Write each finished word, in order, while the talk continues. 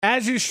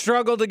As you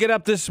struggle to get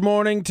up this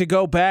morning to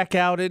go back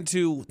out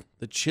into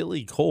the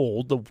chilly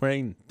cold, the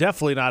rain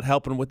definitely not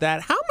helping with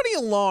that. How many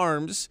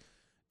alarms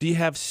do you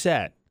have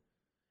set?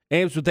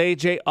 Ames with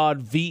AJ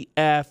on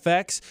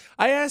VFX.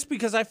 I asked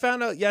because I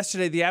found out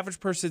yesterday the average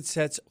person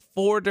sets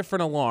 4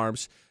 different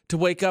alarms to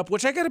wake up,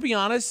 which I got to be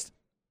honest,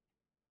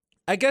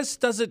 I guess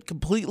doesn't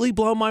completely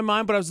blow my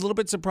mind, but I was a little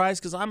bit surprised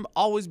because I've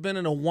always been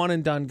in a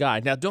one-and-done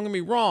guy. Now, don't get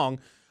me wrong,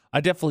 I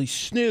definitely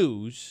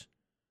snooze,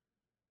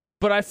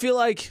 but I feel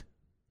like,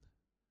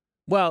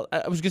 well,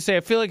 I was going to say, I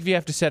feel like if you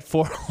have to set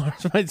 4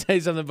 alarms, I might say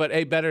something, but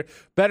hey, better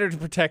to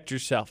protect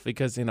yourself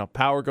because,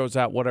 power goes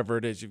out, whatever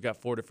it is. You've got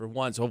 4 different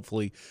ones,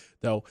 hopefully,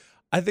 though.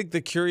 I think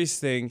the curious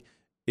thing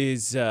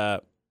is,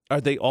 are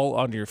they all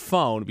on your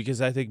phone?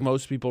 Because I think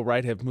most people,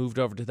 right, have moved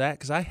over to that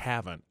because I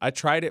haven't. I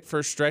tried it for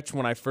a stretch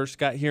when I first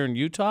got here in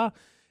Utah,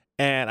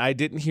 and I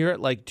didn't hear it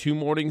like 2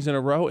 mornings in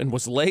a row and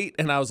was late,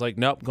 and I was like,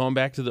 nope, going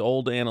back to the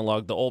old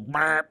analog, the old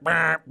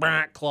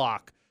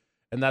clock,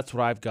 and that's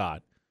what I've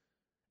got.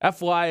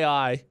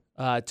 FYI,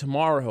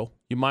 tomorrow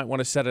you might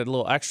want to set it a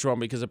little extra on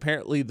because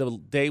apparently the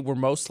day we're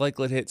most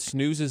likely to hit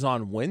snooze is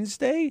on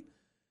Wednesday,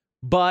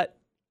 but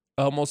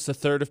almost a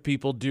third of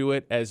people do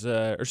it as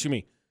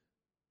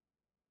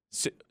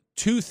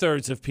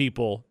two-thirds of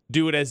people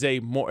do it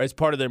as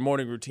part of their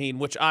morning routine,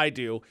 which I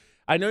do.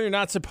 I know you're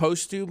not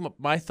supposed to.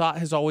 My thought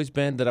has always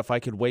been that if I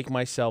could wake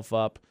myself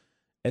up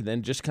and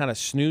then just kind of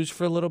snooze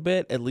for a little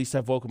bit, at least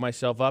I've woken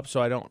myself up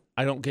so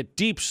I don't get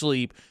deep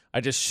sleep. I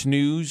just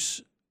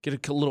snooze,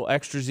 get a little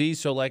extra Z.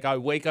 So like I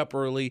wake up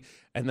early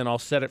and then I'll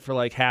set it for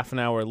like half an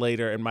hour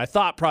later. And my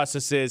thought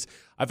process is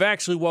I've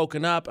actually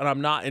woken up and I'm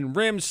not in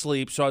REM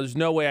sleep, so there's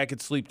no way I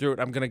could sleep through it.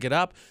 I'm going to get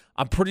up.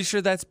 I'm pretty sure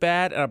that's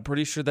bad, and I'm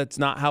pretty sure that's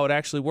not how it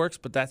actually works,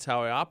 but that's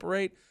how I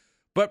operate.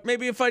 But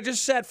maybe if I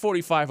just set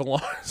 45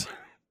 alarms.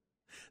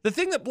 The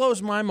thing that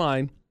blows my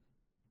mind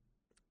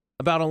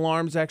about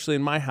alarms actually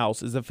in my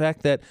house is the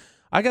fact that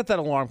I got that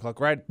alarm clock,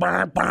 right?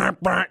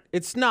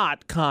 It's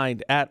not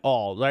kind at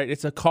all, right?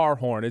 It's a car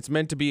horn. It's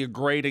meant to be a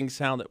grating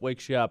sound that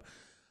wakes you up.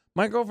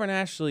 My girlfriend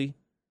Ashley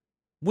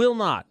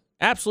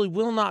absolutely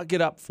will not get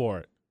up for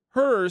it.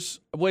 Hers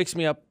wakes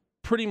me up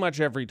pretty much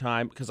every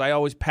time because I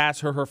always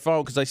pass her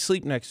phone because I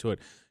sleep next to it.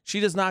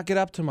 She does not get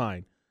up to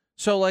mine.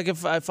 So like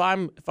if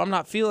I'm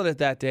not feeling it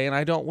that day and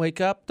I don't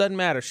wake up, doesn't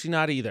matter. She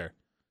not either.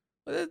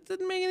 But it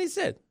doesn't make any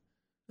sense.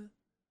 I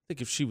think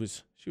if she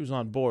was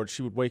on board,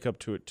 she would wake up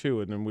to it too,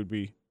 and then we'd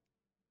be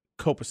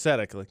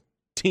copacetic, like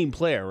team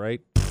player, right?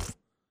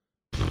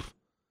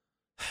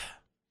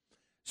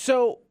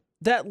 So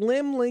that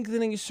limb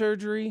lengthening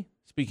surgery,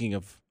 speaking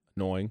of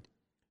annoying,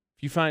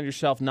 if you find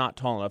yourself not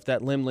tall enough,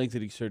 that limb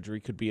lengthening surgery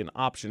could be an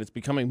option. It's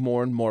becoming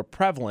more and more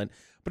prevalent,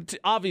 but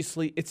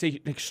obviously it's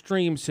an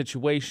extreme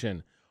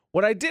situation.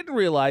 What I didn't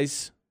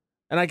realize,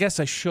 and I guess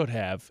I should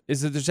have,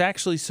 is that there's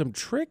actually some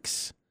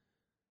tricks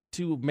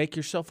to make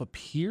yourself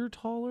appear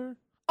taller.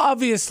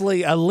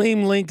 Obviously, a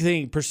limb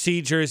lengthening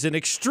procedure is an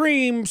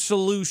extreme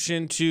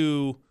solution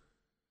to,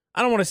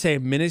 I don't want to say a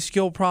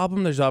minuscule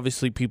problem. There's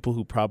obviously people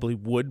who probably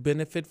would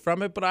benefit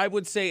from it, but I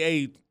would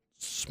say a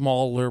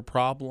smaller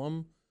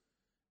problem.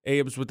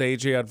 Abe's with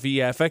AJ on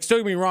VFX. Don't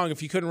get me wrong,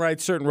 if you couldn't ride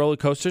certain roller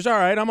coasters, all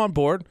right, I'm on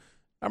board.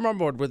 I'm on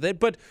board with it.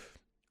 But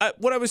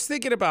what I was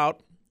thinking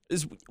about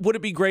is, would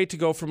it be great to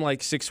go from like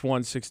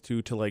 6'1",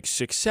 6'2" to like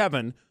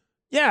 6'7"?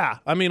 Yeah,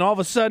 I mean, all of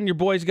a sudden your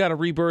boy's got a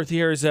rebirth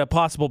here as a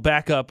possible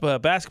backup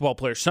basketball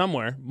player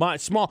somewhere.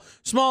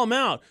 Small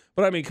amount,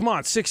 but I mean, come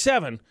on,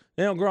 6'7",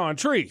 they don't grow on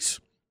trees.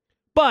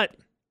 But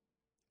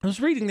I was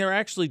reading there are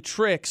actually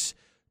tricks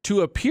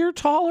to appear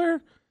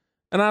taller,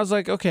 and I was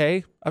like,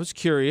 okay, I was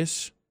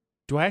curious.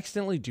 Do I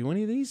accidentally do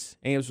any of these?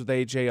 Ames with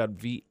AJ on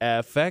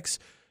VFX.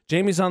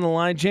 Jamie's on the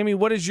line. Jamie,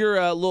 what is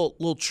your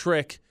little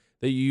trick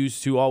that you use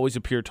to always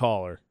appear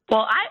taller?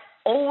 Well, I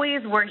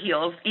always wear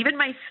heels. Even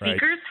my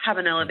sneakers have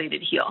an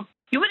elevated heel.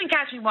 You wouldn't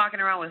catch me walking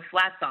around with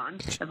flats on.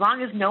 As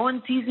long as no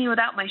one sees me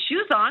without my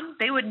shoes on,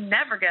 they would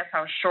never guess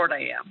how short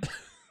I am.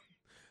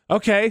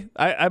 Okay,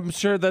 I'm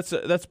sure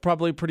that's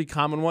probably a pretty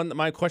common one.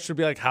 My question would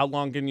be like, how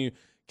long can you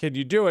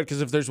do it?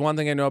 Because if there's one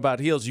thing I know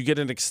about heels, you get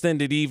an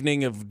extended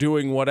evening of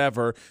doing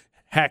whatever.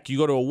 Heck, you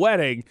go to a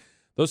wedding,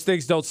 those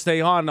things don't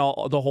stay on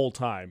the whole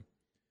time.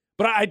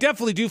 But I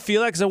definitely do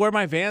feel that because I wear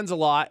my Vans a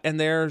lot, and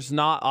there's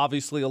not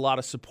obviously a lot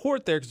of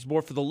support there because it's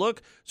more for the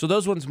look. So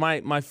those ones,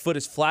 my foot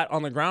is flat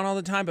on the ground all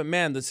the time. But,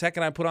 man, the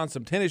second I put on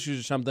some tennis shoes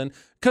or something,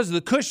 because of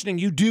the cushioning,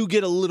 you do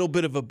get a little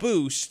bit of a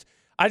boost.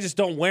 I just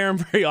don't wear them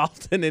very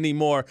often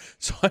anymore.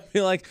 So I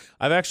feel like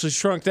I've actually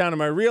shrunk down to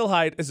my real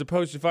height as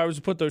opposed to if I was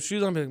to put those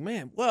shoes on, I'd be like,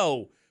 man,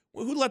 whoa,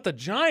 who let the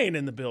giant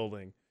in the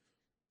building?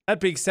 That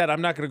being said,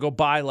 I'm not going to go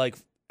buy, like,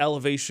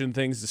 elevation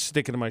things to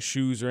stick into my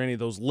shoes or any of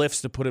those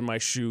lifts to put in my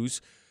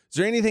shoes. Is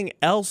there anything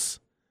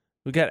else?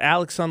 We got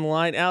Alex on the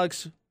line.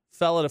 Alex,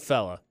 fella to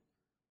fella,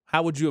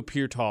 how would you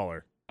appear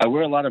taller? I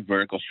wear a lot of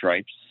vertical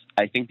stripes.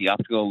 I think the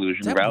optical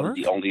illusion route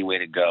is the only way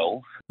to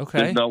go. Okay.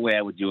 There's no way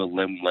I would do a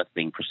limb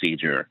lifting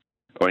procedure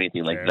or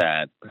anything like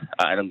that.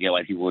 I don't get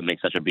why people would make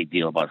such a big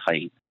deal about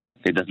height.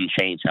 It doesn't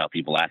change how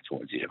people act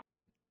towards you.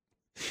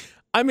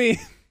 I mean,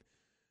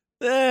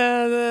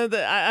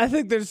 I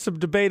think there's some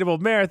debatable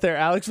merit there,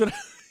 Alex. But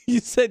you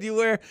said you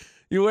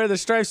wear the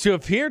stripes to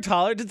appear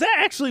taller. Does that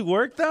actually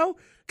work though?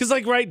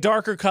 Because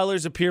darker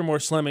colors appear more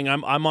slimming.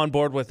 I'm on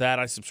board with that.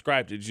 I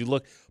subscribe to it. You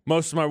look,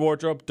 most of my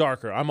wardrobe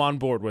darker. I'm on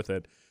board with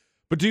it.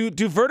 But do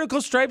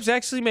vertical stripes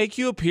actually make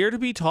you appear to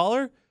be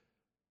taller?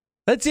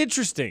 That's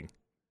interesting.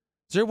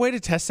 Is there a way to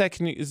test that?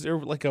 Is there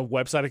like a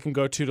website I can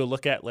go to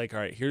look at all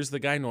right, here's the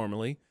guy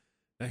normally.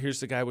 Now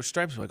here's the guy with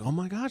stripes. I'm like, oh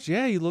my gosh,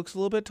 yeah, he looks a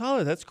little bit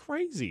taller. That's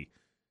crazy.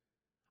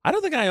 I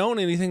don't think I own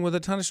anything with a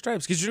ton of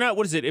stripes because you're not.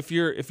 What is it? If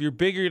you're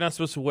bigger, you're not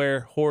supposed to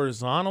wear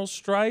horizontal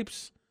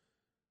stripes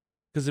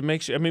because it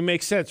makes you. I mean, it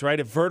makes sense, right?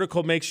 If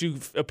vertical makes you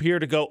appear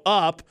to go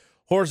up,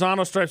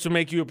 horizontal stripes will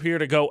make you appear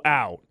to go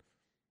out.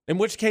 In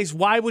which case,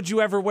 why would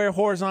you ever wear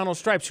horizontal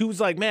stripes?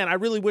 Who's like, man, I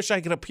really wish I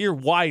could appear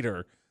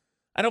wider.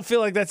 I don't feel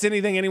like that's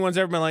anything anyone's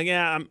ever been like,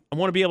 yeah, I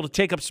want to be able to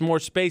take up some more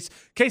space. In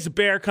case a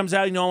bear comes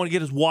out, I want to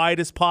get as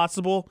wide as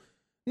possible.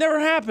 Never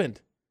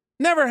happened.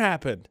 Never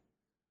happened.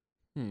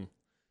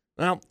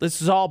 Well, this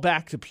is all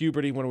back to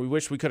puberty when we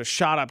wish we could have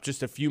shot up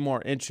just a few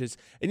more inches.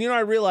 And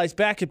I realized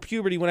back at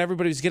puberty when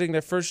everybody was getting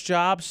their first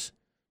jobs,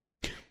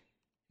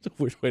 it's a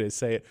weird way to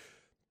say it,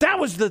 that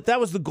was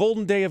the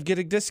golden day of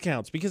getting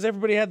discounts because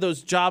everybody had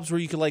those jobs where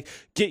you could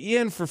get you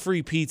in for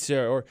free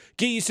pizza or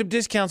get you some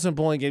discounts on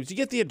bowling games. You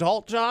get the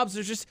adult jobs,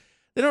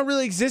 they don't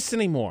really exist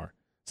anymore.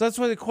 So that's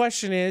why the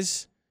question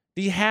is,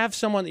 do you have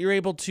someone that you're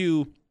able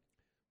to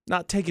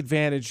not take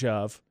advantage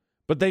of,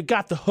 but they've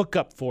got the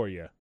hookup for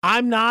you?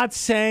 I'm not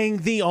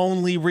saying the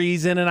only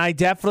reason, and I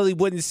definitely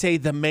wouldn't say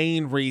the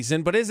main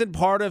reason, but isn't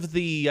part of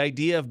the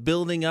idea of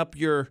building up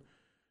your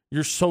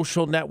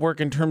social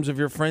network in terms of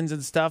your friends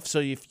and stuff, so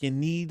if you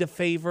need a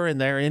favor and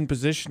they're in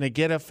position to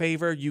get a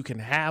favor, you can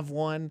have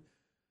one.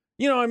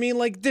 You know what I mean?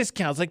 Like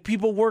discounts, like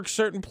people work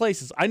certain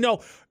places. I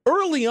know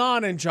early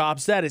on in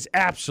jobs, that is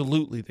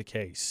absolutely the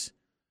case.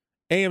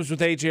 AMs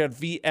with AJ on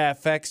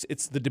VFX,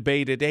 it's the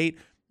debate at 8.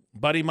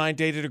 Buddy of mine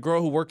dated a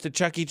girl who worked at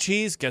Chuck E.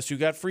 Cheese. Guess who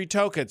got free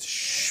tokens?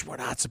 Shh, we're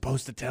not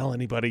supposed to tell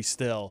anybody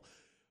still.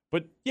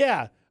 But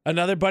yeah,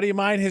 another buddy of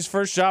mine, his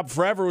first job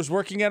forever was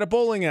working at a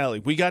bowling alley.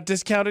 We got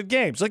discounted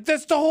games.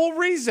 That's the whole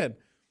reason.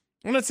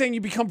 I'm not saying you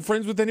become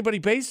friends with anybody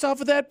based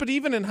off of that, but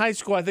even in high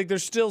school, I think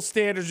there's still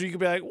standards where you can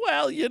be like,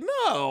 well,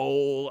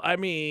 I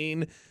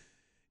mean,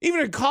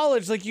 even in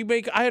college,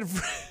 I had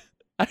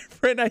a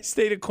friend I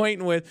stayed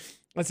acquainted with.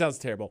 That sounds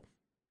terrible.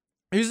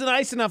 He was a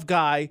nice enough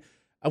guy.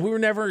 We were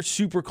never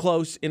super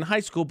close in high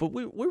school, but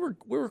we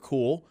were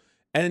cool.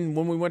 And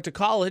when we went to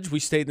college, we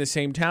stayed in the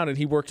same town, and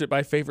he worked at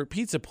my favorite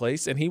pizza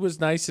place, and he was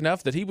nice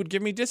enough that he would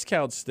give me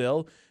discounts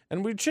still,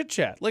 and we'd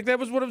chit-chat. That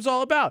was what it was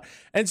all about.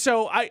 And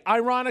so,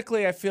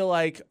 ironically, I feel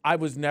like I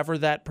was never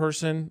that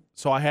person,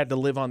 so I had to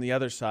live on the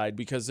other side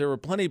because there were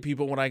plenty of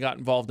people when I got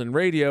involved in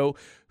radio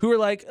who were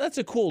like, that's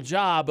a cool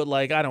job, but,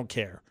 I don't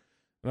care.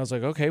 And I was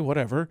like, okay,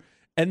 whatever.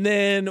 And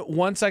then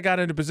once I got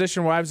into a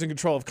position where I was in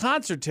control of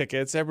concert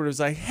tickets, everybody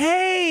was like,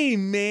 hey,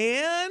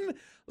 man.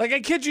 I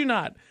kid you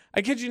not.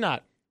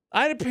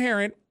 I had a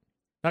parent,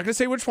 not going to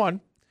say which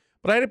one,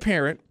 but I had a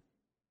parent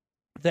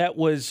that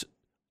was,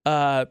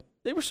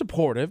 they were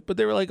supportive, but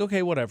they were like,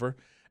 okay, whatever.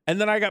 And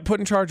then I got put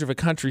in charge of a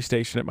country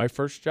station at my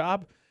first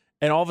job.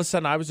 And all of a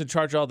sudden I was in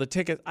charge of all the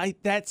tickets.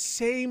 The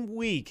same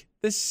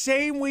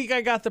week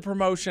I got the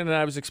promotion and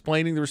I was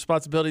explaining the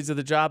responsibilities of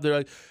the job. They're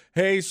like,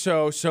 hey,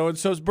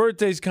 so-and-so's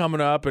birthday's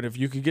coming up. And if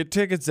you could get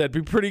tickets, that'd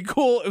be pretty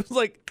cool. It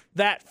was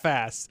that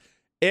fast.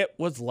 It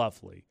was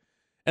lovely.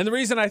 And the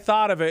reason I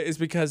thought of it is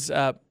because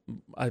I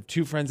have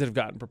two friends that have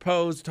gotten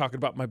proposed, talking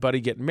about my buddy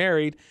getting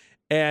married,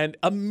 and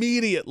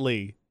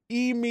immediately,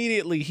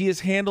 he is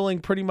handling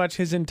pretty much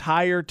his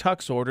entire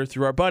tux order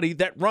through our buddy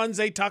that runs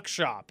a tux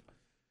shop.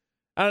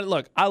 And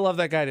look, I love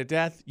that guy to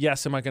death.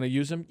 Yes, am I going to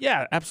use him?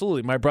 Yeah,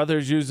 absolutely. My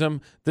brothers use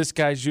him. This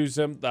guy's use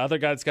him. The other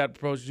guy that's got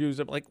proposed use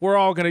him. We're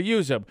all going to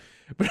use him.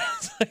 But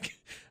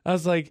I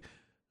was like,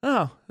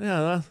 oh,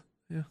 yeah,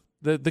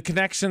 The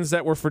connections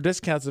that were for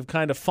discounts have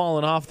kind of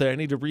fallen off there. I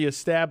need to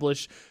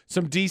reestablish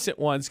some decent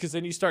ones because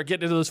then you start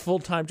getting into those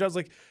full-time jobs.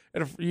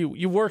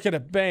 You work at a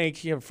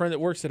bank. You have a friend that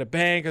works at a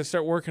bank. I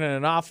start working in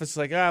an office.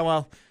 I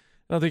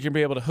don't think you'll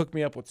be able to hook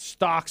me up with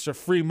stocks or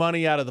free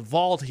money out of the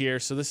vault here.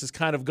 So this has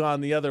kind of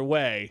gone the other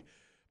way.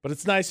 But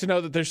it's nice to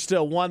know that there's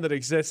still one that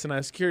exists. And I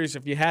was curious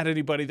if you had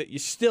anybody that you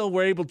still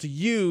were able to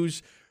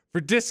use for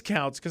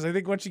discounts because I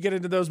think once you get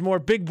into those more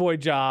big boy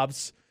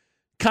jobs,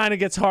 kind of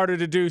gets harder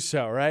to do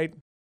so, right?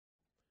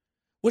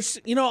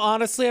 Which,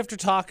 honestly, after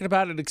talking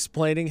about it and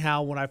explaining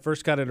how when I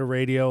first got into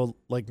radio,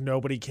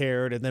 nobody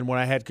cared. And then when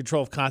I had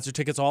control of concert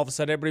tickets, all of a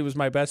sudden everybody was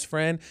my best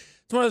friend.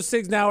 It's one of those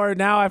things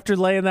now after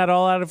laying that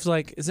all out, it's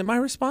is it my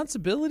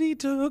responsibility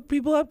to hook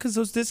people up? Because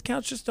those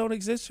discounts just don't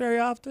exist very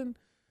often.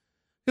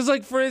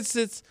 Because, for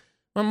instance,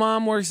 my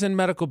mom works in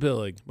medical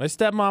billing. My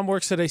stepmom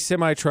works at a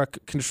semi-truck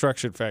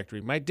construction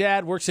factory. My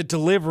dad works at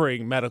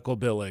delivering medical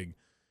billing.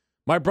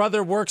 My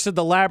brother works at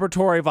the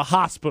laboratory of a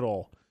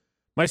hospital.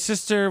 My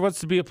sister wants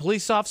to be a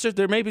police officer.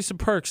 There may be some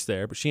perks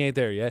there, but she ain't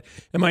there yet.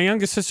 And my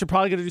youngest sister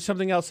probably going to do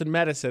something else in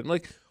medicine.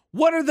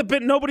 What are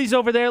nobody's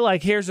over there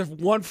like, here's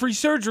one free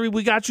surgery.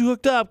 We got you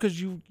hooked up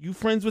because you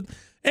friends with.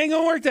 Ain't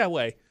going to work that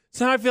way.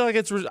 So now I feel like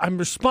I'm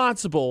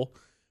responsible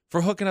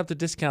for hooking up the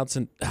discounts.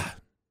 And I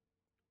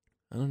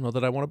don't know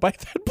that I want to bite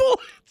that bullet.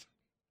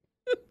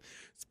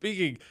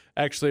 Speaking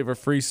actually of a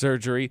free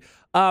surgery,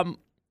 not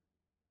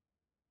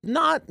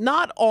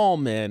all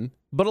men,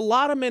 but a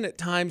lot of men at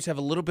times have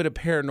a little bit of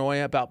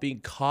paranoia about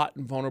being caught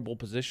in vulnerable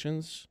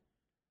positions.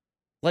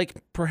 Like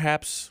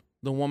perhaps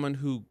the woman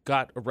who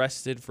got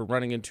arrested for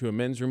running into a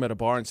men's room at a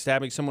bar and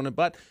stabbing someone in the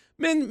butt.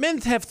 Men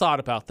have thought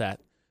about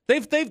that.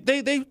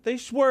 They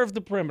swerved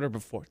the perimeter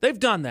before. They've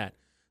done that.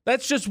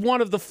 That's just one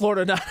of the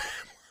Florida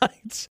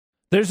highlights.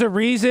 There's a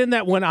reason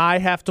that when I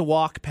have to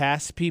walk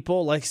past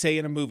people, like say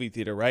in a movie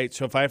theater, right?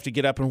 So if I have to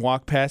get up and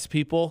walk past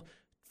people,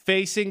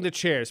 facing the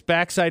chairs,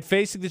 backside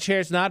facing the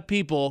chairs, not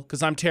people,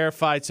 because I'm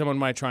terrified someone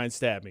might try and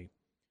stab me.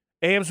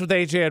 AMs with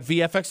AJ at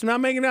VFX. I'm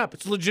not making it up.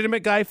 It's a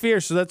legitimate guy fear,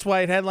 so that's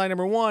why at headline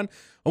number 1,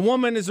 a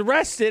woman is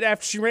arrested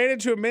after she ran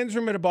into a men's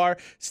room at a bar,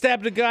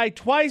 stabbed a guy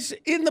twice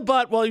in the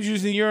butt while he was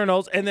using the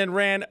urinals, and then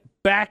ran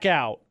back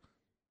out.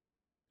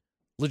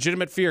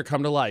 Legitimate fear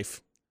come to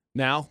life.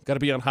 Now, got to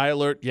be on high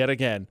alert yet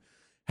again.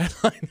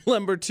 Headline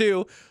number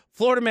 2,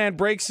 Florida man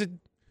breaks it.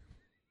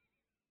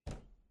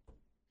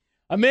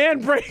 A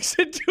man breaks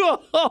into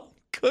a home,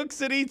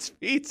 cooks and eats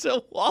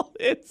pizza while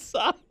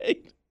inside.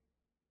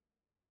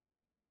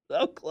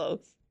 So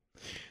close.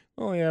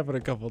 Only happened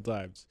a couple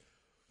times.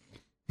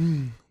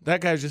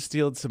 That guy's just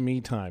stealing some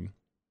me time.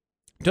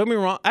 Don't get me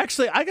wrong.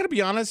 Actually, I got to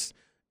be honest,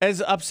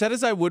 as upset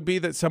as I would be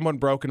that someone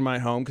broke in my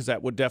home, because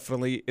that would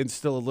definitely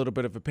instill a little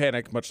bit of a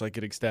panic, much like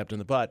getting stabbed in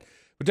the butt,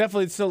 would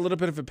definitely instill a little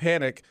bit of a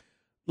panic.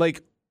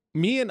 Like,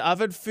 me and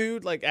oven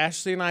food, like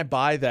Ashley and I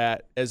buy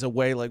that as a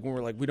way, like when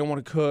we're like, we don't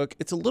want to cook.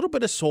 It's a little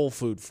bit of soul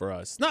food for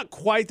us. Not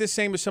quite the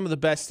same as some of the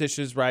best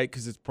dishes, right?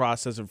 Because it's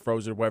processed and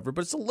frozen or whatever,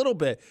 but it's a little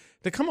bit.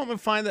 To come up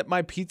and find that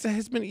my pizza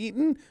has been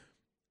eaten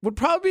would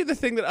probably be the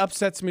thing that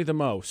upsets me the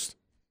most.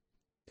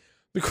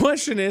 The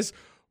question is,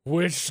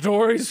 which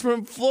stories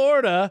from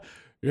Florida?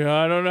 Yeah,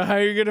 I don't know how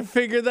you're going to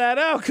figure that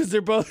out because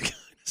they're both kind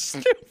of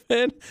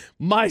stupid.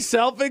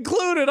 Myself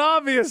included,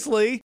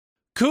 obviously.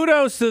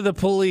 Kudos to the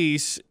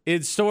police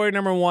in story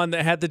number 1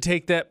 that had to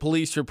take that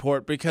police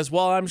report, because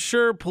while I'm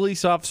sure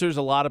police officers,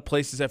 a lot of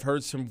places have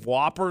heard some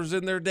whoppers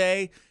in their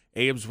day,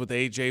 Abe's with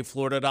AJ,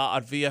 Florida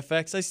on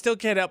VFX, I still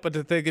can't help but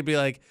to think and be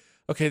like,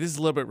 okay, this is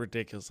a little bit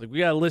ridiculous. Like, we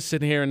got to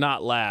listen here and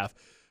not laugh.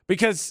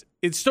 Because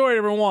in story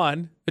number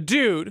 1, a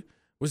dude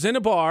was in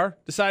a bar,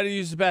 decided to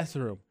use the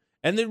bathroom.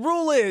 And the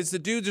rule is the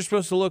dudes are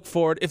supposed to look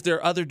forward if there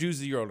are other dudes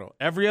at the urinal.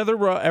 Every other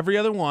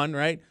one,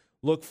 right?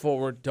 Look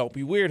forward. Don't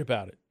be weird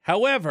about it.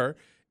 However,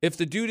 if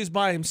the dude is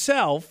by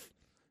himself,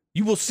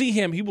 you will see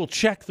him. He will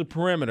check the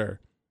perimeter.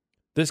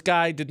 This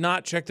guy did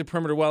not check the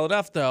perimeter well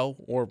enough, though,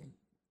 or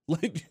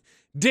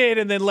did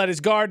and then let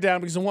his guard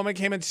down because a woman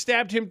came and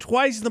stabbed him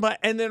twice in the butt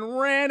and then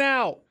ran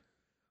out.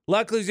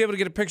 Luckily, he was able to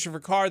get a picture of her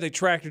car. They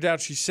tracked her down.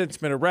 She's since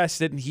been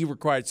arrested, and he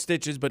required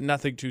stitches, but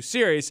nothing too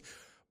serious.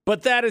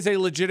 But that is a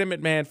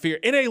legitimate man fear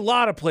in a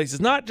lot of places,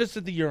 not just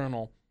at the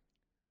urinal,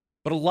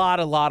 but a lot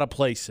of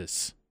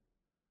places.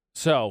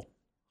 So,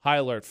 high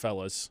alert,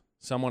 fellas.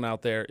 Someone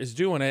out there is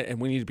doing it,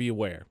 and we need to be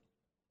aware.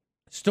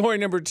 Story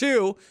number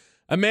 2,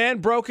 a man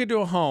broke into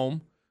a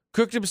home,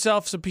 cooked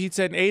himself some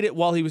pizza, and ate it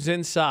while he was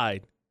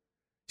inside.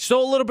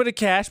 Stole a little bit of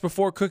cash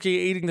before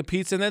eating the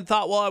pizza, and then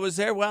thought while I was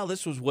there, wow,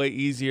 this was way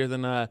easier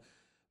than I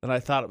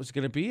thought it was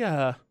going to be.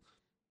 I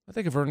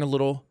think I've earned a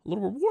little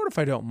reward if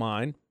I don't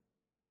mind.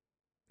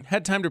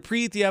 Had time to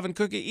preheat the oven,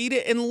 cook it, eat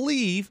it, and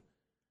leave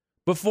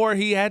before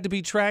he had to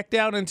be tracked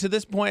down, and to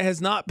this point has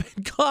not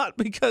been caught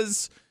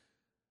because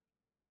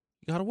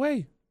he got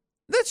away.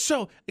 That's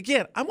so,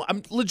 again,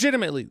 I'm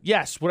legitimately,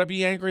 yes, would I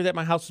be angry that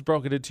my house was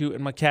broken into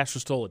and my cash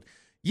was stolen?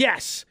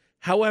 Yes.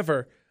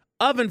 However,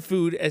 oven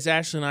food, as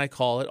Ashley and I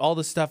call it, all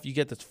the stuff you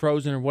get that's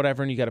frozen or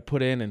whatever and you got to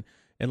put in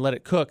and let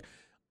it cook,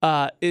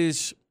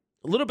 is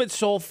a little bit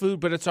soul food,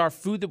 but it's our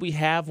food that we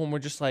have when we're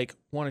just like,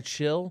 want to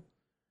chill.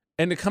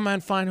 And to come out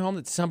and find home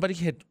that somebody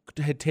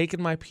had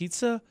taken my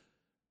pizza,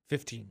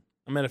 15.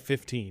 I'm at a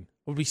 15.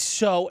 I would be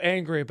so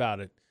angry about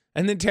it.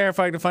 And then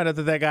terrifying to find out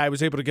that guy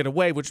was able to get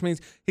away, which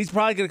means he's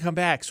probably going to come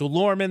back. So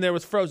lure him in there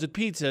with frozen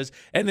pizzas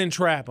and then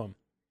trap him.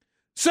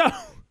 So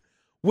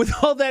with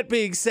all that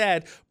being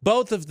said,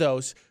 both of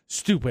those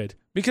stupid,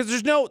 because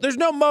there's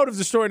no motive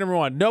to story number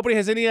 1. Nobody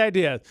has any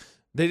idea.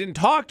 They didn't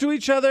talk to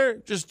each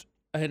other. Just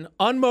an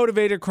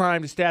unmotivated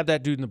crime to stab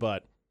that dude in the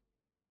butt.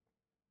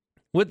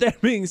 With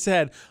that being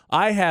said,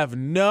 I have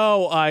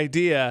no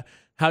idea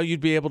how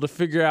you'd be able to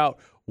figure out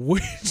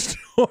which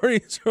story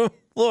is from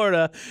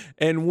Florida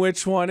and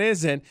which one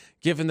isn't,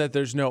 given that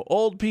there's no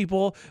old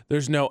people,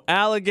 there's no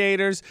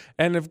alligators,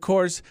 and of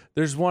course,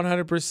 there's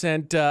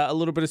 100% a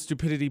little bit of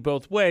stupidity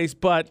both ways.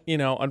 But,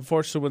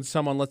 unfortunately, when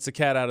someone lets the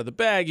cat out of the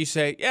bag, you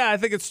say, yeah, I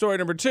think it's story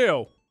number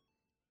 2. If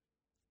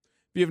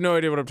you have no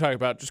idea what I'm talking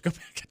about, just go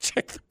back and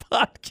check the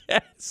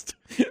podcast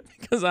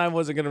because I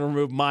wasn't going to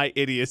remove my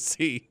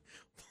idiocy.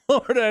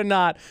 Florida or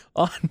not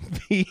on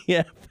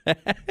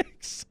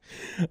VFX.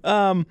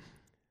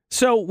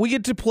 So we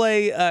get to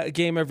play a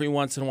game every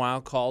once in a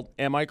while called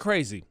Am I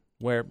Crazy?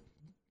 Where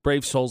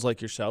brave souls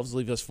like yourselves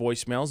leave us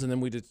voicemails, and then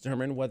we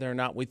determine whether or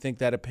not we think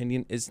that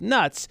opinion is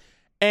nuts.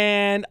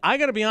 And I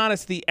got to be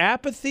honest, the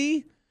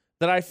apathy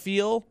that I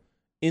feel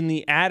in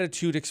the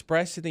attitude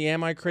expressed in the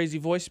Am I Crazy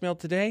voicemail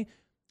today,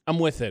 I'm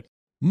with it.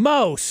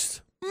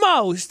 Most,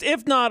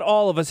 if not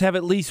all of us have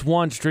at least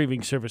one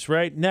streaming service,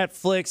 right?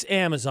 Netflix,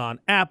 Amazon,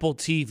 Apple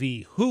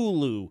TV,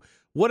 Hulu,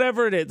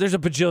 whatever it is. There's a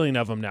bajillion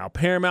of them now.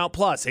 Paramount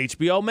Plus,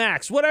 HBO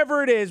Max,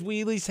 whatever it is,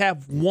 we at least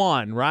have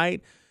one,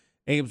 right?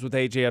 Abe's with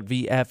AJ at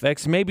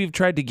VFX. Maybe you've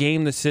tried to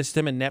game the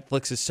system and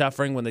Netflix is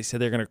suffering when they say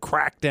they're going to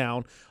crack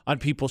down on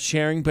people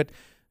sharing, but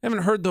I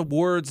haven't heard the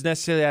words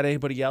necessarily out of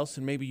anybody else,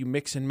 and maybe you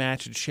mix and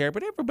match and share,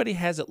 but everybody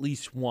has at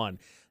least one.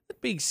 That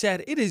being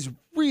said, it is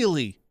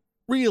really,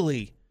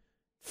 really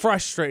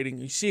frustrating.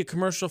 You see a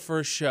commercial for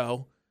a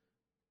show,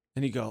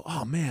 and you go,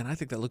 oh, man, I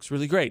think that looks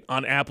really great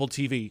on Apple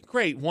TV.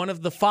 Great, one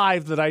of the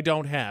 5 that I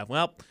don't have.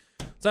 Well,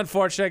 it's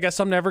unfortunate. I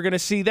guess I'm never going to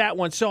see that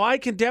one. So I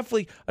can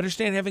definitely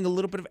understand having a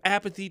little bit of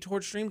apathy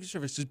towards streaming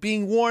services,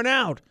 being worn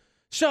out.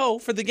 So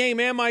for the game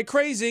Am I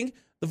Crazy,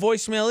 the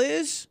voicemail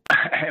is...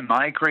 Am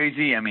I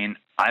crazy? I mean,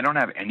 I don't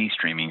have any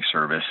streaming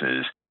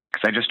services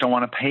because I just don't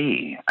want to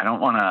pay. I don't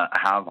want to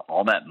have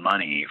all that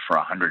money for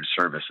 100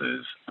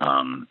 services.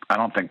 I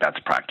don't think that's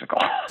practical.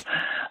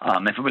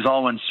 If it was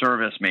all one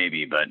service,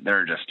 maybe, but there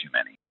are just too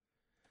many.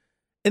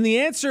 And the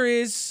answer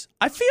is,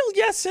 I feel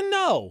yes and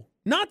no.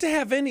 Not to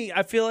have any,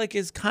 I feel like,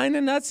 is kind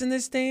of nuts in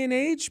this day and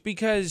age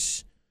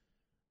because,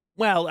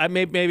 well,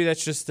 maybe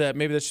that's just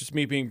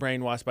me being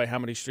brainwashed by how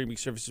many streaming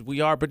services we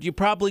are. But you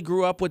probably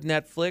grew up with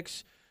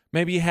Netflix.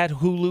 Maybe you had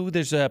Hulu.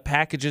 There's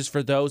packages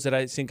for those that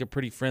I think are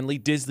pretty friendly.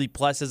 Disney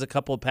Plus has a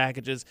couple of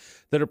packages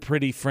that are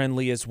pretty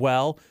friendly as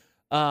well.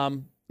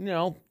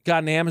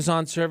 Got an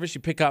Amazon service. You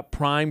pick up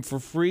Prime for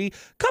free.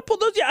 Couple of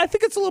those, yeah. I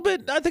think it's a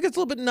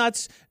little bit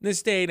nuts in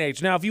this day and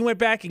age. Now, if you went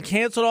back and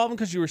canceled all of them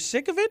because you were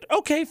sick of it,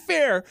 okay,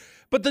 fair.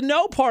 But the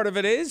no part of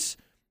it is,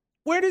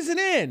 where does it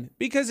end?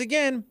 Because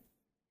again,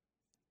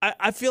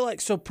 I feel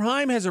like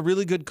Prime has a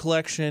really good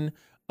collection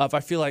of, I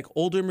feel like,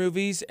 older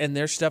movies, and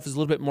their stuff is a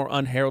little bit more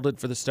unheralded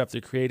for the stuff they're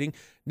creating.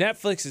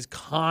 Netflix is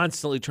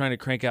constantly trying to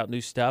crank out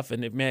new stuff,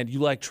 and if, man, you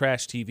like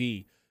trash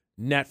TV,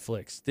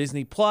 Netflix,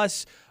 Disney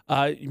Plus,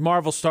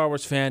 Marvel, Star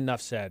Wars fan,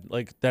 enough said.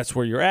 Like, that's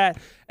where you're at.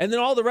 And then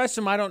all the rest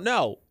of them, I don't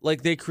know.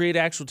 Like, they create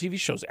actual TV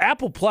shows.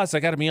 Apple Plus, I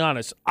got to be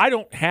honest, I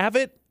don't have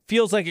it.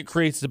 Feels like it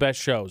creates the best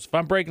shows. If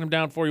I'm breaking them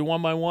down for you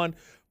one by one,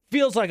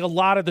 feels like a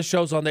lot of the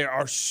shows on there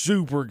are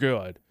super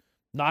good.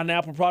 Not an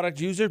Apple product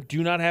user,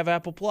 do not have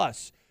Apple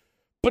Plus.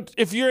 But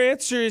if your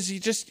answer is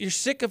you're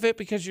sick of it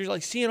because you're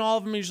like seeing all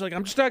of them and you're just like,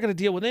 I'm just not going to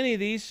deal with any of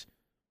these,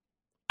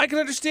 I can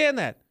understand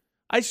that.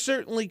 I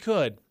certainly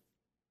could.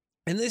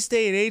 In this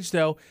day and age,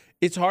 though,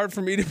 it's hard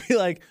for me to be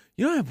like,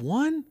 you don't have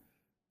one?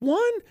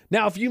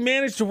 Now, if you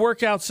manage to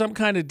work out some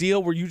kind of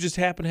deal where you just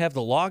happen to have the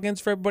logins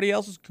for everybody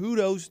else's,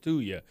 kudos to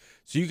you.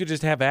 So you could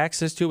just have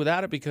access to it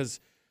without it because,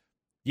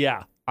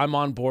 yeah, I'm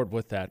on board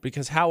with that.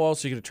 Because how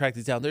else are you going to track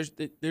these down?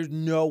 There's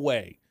no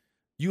way.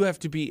 You have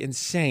to be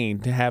insane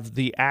to have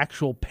the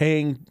actual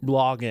paying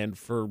login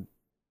for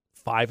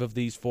 5 of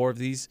these, 4 of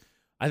these.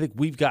 I think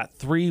we've got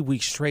 3. We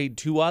strayed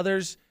 2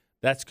 others.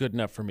 That's good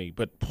enough for me.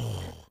 But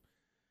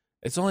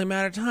it's only a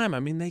matter of time. I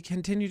mean, they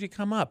continue to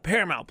come up.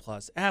 Paramount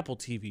Plus, Apple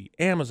TV,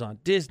 Amazon,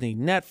 Disney,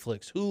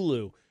 Netflix,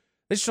 Hulu.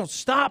 They just don't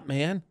stop,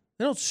 man.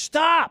 They don't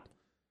stop.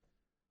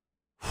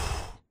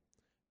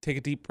 Take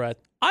a deep breath.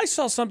 I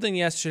saw something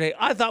yesterday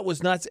I thought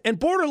was nuts and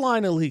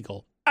borderline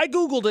illegal. I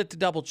Googled it to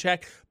double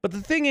check, but the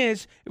thing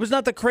is, it was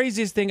not the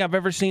craziest thing I've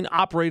ever seen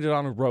operated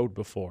on a road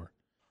before.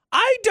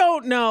 I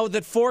don't know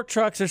that fork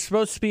trucks are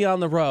supposed to be on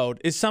the road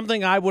is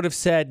something I would have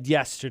said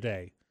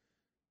yesterday.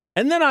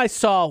 And then I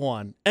saw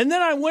one. And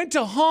then I went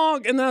to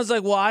honk, and then I was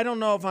like, well, I don't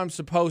know if I'm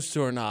supposed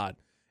to or not.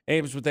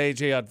 Abe's with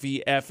AJ at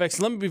VFX.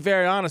 Let me be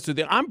very honest with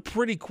you. I'm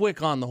pretty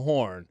quick on the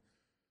horn.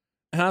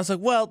 And I was like,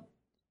 well,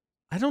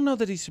 I don't know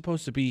that he's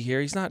supposed to be here.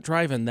 He's not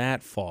driving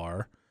that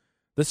far.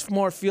 This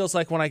more feels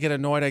like when I get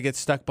annoyed, I get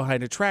stuck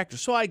behind a tractor.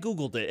 So I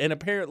Googled it. And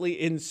apparently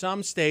in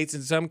some states,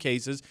 in some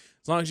cases,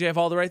 as long as you have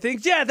all the right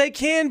things, yeah, they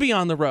can be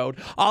on the road.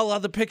 I'll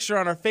have the picture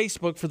on our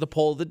Facebook for the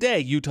poll of the day,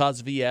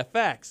 Utah's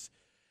VFX.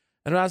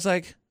 And I was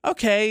like,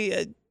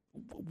 okay,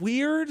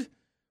 weird.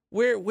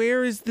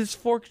 Where is this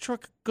fork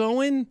truck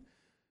going?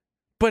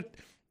 But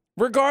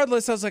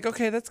regardless, I was like,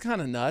 okay, that's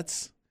kind of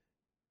nuts.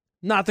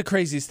 Not the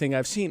craziest thing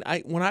I've seen.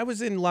 When I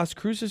was in Las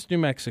Cruces, New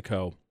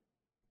Mexico,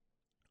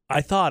 I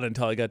thought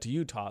until I got to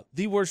Utah,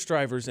 the worst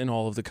drivers in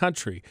all of the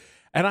country.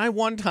 And I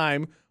one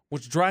time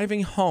was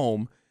driving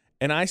home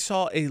and I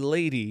saw a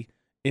lady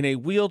in a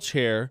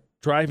wheelchair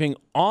driving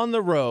on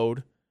the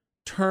road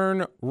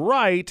turn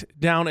right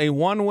down a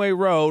one-way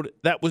road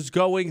that was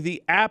going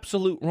the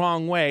absolute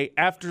wrong way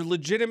after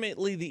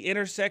legitimately the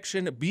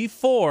intersection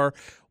before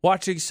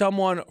watching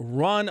someone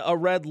run a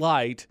red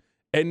light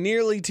and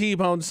nearly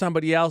T-boned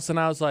somebody else. And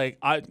I was like,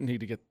 I need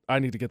to get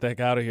the heck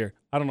out of here.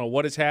 I don't know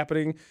what is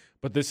happening,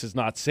 but this is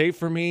not safe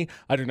for me.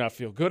 I do not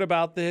feel good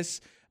about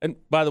this. And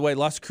by the way,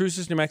 Las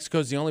Cruces, New Mexico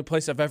is the only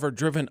place I've ever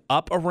driven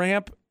up a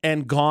ramp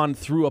and gone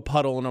through a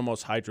puddle and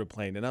almost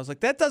hydroplaned. And I was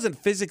like, that doesn't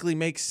physically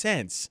make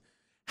sense.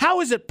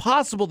 How is it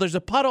possible there's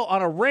a puddle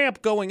on a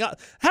ramp going up?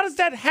 How does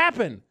that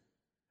happen?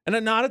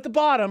 And not at the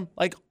bottom,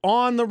 like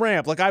on the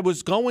ramp. Like I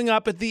was going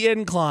up at the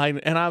incline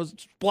and I was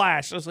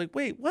splashed. I was like,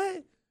 wait,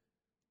 what?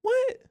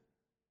 What?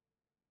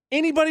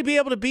 Anybody be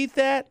able to beat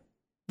that?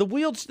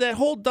 That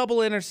whole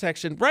double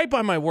intersection, right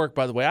by my work,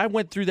 by the way. I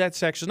went through that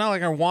section. Not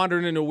like I'm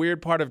wandering into a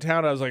weird part of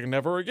town. I was like,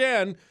 never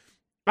again.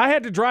 I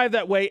had to drive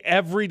that way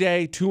every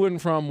day to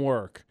and from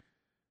work.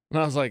 And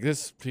I was like,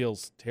 this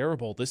feels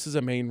terrible. This is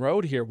a main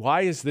road here.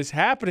 Why is this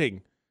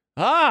happening?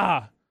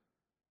 What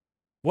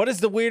is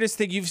the weirdest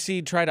thing you've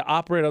seen try to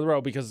operate on the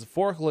road? Because the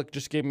forklift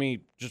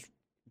just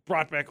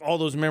brought back all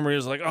those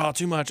memories. Like, oh,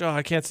 too much. Oh,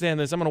 I can't stand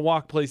this. I'm going to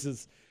walk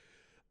places.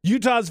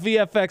 Utah's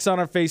VFX on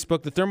our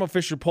Facebook, the Thermo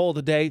Fisher poll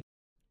today.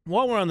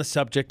 While we're on the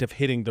subject of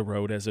hitting the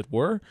road, as it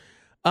were,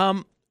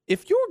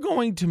 if you're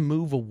going to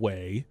move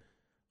away,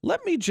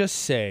 let me just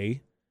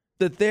say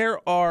that there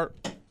are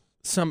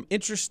some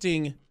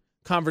interesting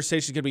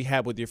conversations going to be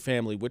had with your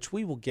family, which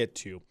we will get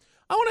to.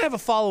 I want to have a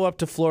follow-up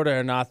to Florida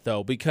or not,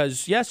 though,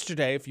 because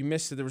yesterday, if you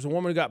missed it, there was a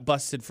woman who got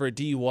busted for a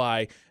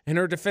DUI, and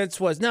her defense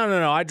was,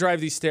 no, I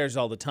drive these stairs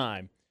all the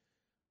time.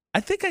 I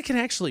think I can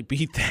actually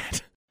beat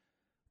that.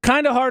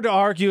 Kind of hard to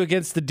argue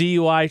against the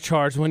DUI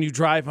charge when you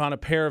drive on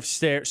a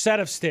set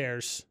of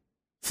stairs,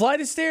 flight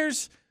of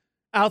stairs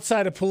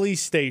outside a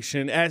police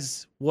station,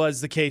 as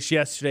was the case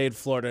yesterday in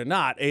Florida.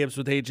 Not Abe's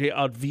with AJ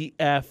on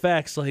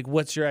VFX. Like,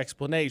 what's your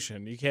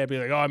explanation? You can't be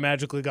like, oh, I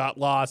magically got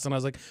lost. And I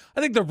was like,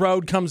 I think the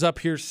road comes up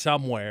here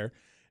somewhere.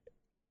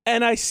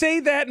 And I say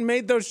that and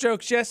made those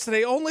jokes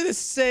yesterday only to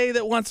say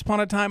that once upon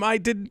a time I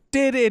did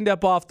end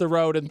up off the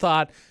road and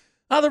thought,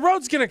 oh, the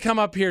road's going to come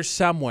up here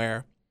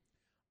somewhere.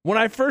 When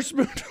I first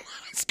moved to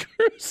Las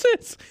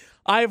Cruces,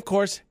 I, of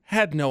course,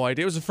 had no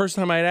idea. It was the first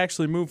time I had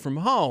actually moved from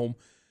home.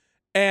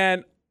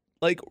 And,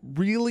 like,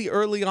 really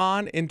early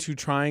on into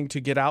trying to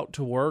get out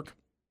to work,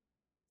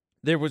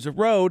 there was a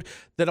road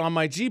that on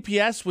my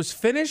GPS was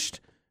finished,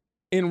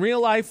 in real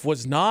life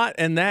was not,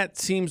 and that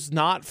seems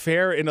not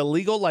fair and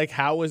illegal. Like,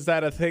 how is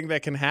that a thing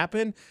that can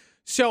happen?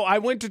 So I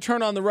went to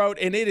turn on the road,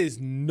 and it is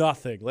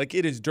nothing. Like,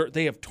 it is dirt.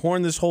 They have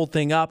torn this whole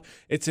thing up.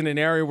 It's in an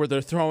area where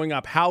they're throwing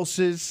up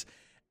houses.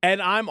 And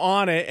I'm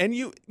on it, and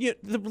you,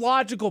 the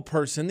logical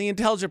person, the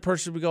intelligent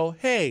person would go,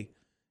 hey,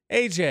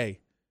 AJ,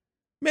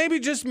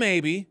 maybe just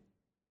maybe,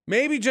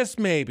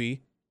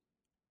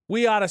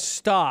 we ought to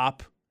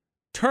stop,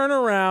 turn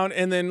around,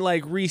 and then,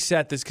 like,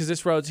 reset this because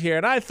this road's here.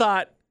 And I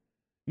thought,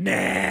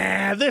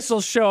 nah, this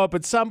will show up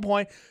at some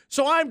point.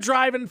 So I'm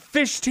driving,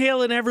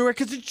 fishtailing everywhere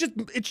because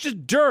it's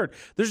just dirt.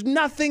 There's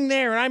nothing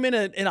there, and I'm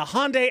in a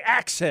Hyundai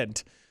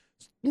Accent.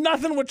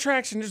 Nothing with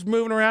traction, just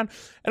moving around.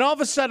 And all of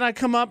a sudden, I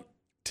come up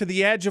to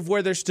the edge of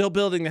where they're still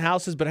building the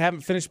houses, but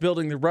haven't finished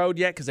building the road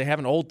yet because they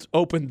haven't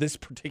opened this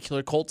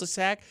particular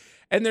cul-de-sac.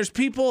 And there's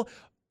people,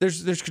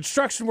 there's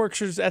construction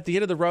workers at the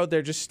end of the road.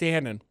 They're just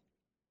standing.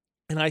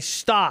 And I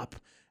stop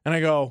and I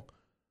go,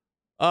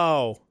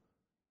 oh,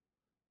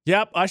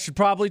 yep, I should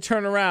probably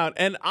turn around.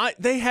 And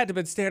they had to have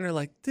been standing there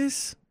like,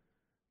 this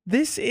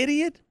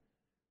idiot?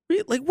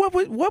 Like,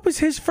 what was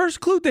his first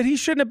clue that he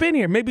shouldn't have been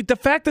here? Maybe the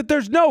fact that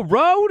there's no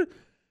road?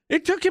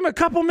 It took him a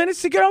couple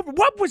minutes to get over.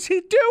 What was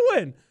he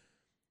doing?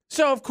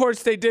 So, of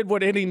course, they did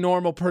what any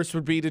normal person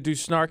would be to do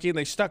snarky, and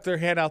they stuck their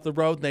hand out the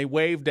road, and they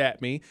waved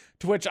at me,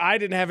 to which I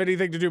didn't have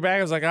anything to do back.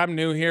 I was like, I'm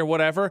new here,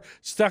 whatever.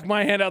 Stuck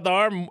my hand out the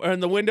arm in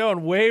the window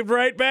and waved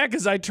right back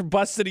as I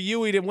busted a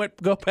U-Weed and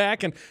go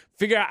back and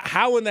figure out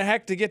how in the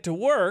heck to get to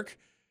work.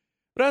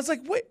 But I was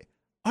like, wait,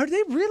 are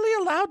they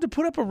really allowed to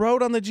put up a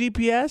road on the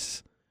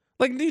GPS?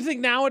 Like, do you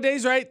think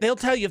nowadays, right, they'll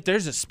tell you if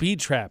there's a speed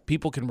trap,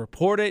 people can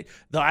report it,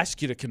 they'll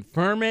ask you to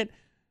confirm it.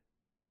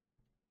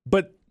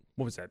 But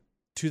what was that?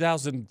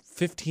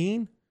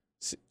 2015?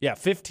 Yeah,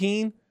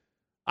 15.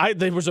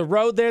 There was a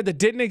road there that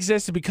didn't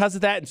exist, and because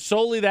of that, and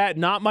solely that,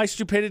 not my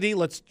stupidity,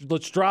 let's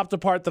drop the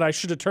part that I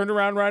should have turned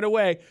around right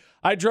away.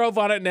 I drove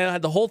on it, and I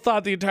had the whole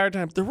thought the entire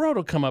time, the road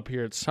will come up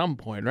here at some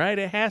point, right?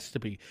 It has to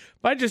be.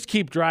 If I just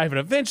keep driving,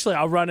 eventually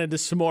I'll run into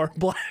some more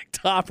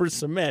blacktop or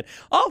cement.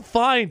 I'll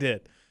find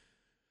it.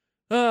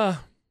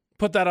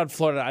 Put that on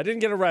Florida. I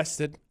didn't get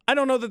arrested. I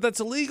don't know that that's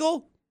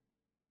illegal,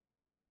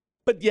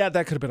 but yeah,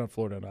 that could have been on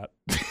Florida or not.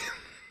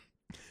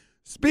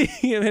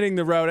 Speaking of hitting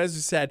the road, as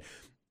I said,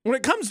 when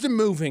it comes to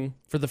moving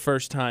for the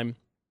first time,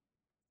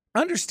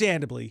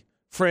 understandably,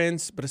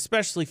 friends, but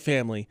especially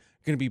family,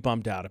 are going to be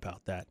bummed out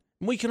about that.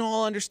 And we can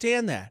all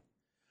understand that.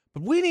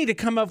 But we need to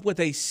come up with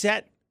a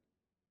set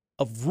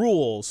of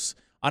rules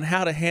on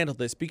how to handle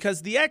this,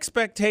 because the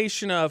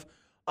expectation of,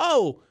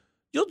 oh,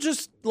 you'll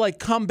just like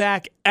come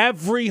back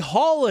every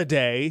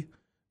holiday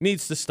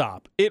needs to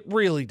stop. It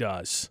really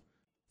does.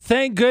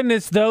 Thank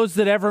goodness those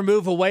that ever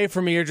move away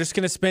from me are just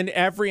going to spend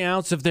every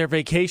ounce of their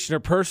vacation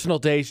or personal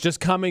days just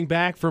coming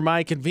back for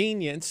my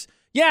convenience.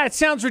 Yeah, it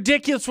sounds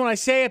ridiculous when I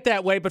say it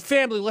that way, but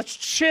family, let's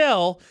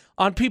chill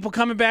on people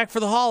coming back for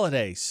the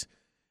holidays.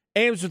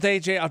 Ames with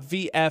AJ on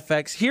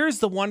VFX. Here's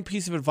the one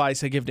piece of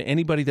advice I give to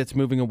anybody that's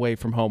moving away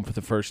from home for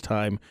the first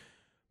time,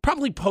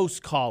 probably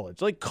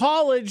post-college. Like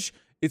college,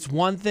 it's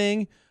one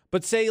thing,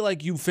 but say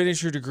like you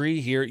finish your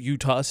degree here at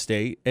Utah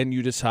State and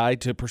you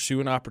decide to pursue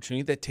an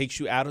opportunity that takes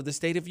you out of the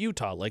state of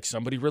Utah, like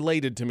somebody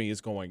related to me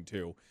is going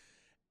to.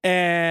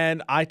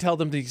 And I tell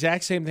them the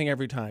exact same thing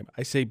every time.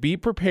 I say, be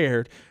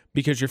prepared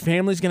because your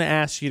family's going to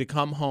ask you to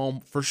come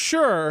home for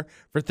sure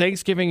for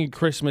Thanksgiving and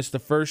Christmas the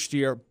first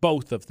year,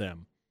 both of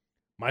them.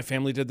 My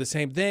family did the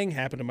same thing,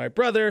 happened to my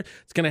brother.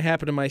 It's going to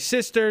happen to my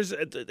sisters.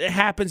 It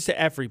happens to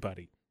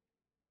everybody.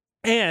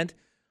 And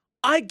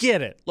I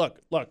get it.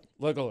 Look.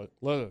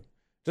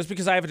 Just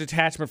because I have a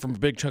detachment from a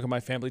big chunk of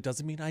my family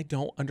doesn't mean I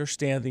don't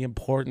understand the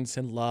importance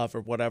and love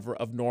or whatever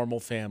of normal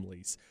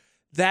families.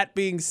 That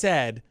being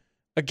said,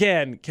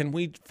 again, can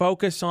we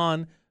focus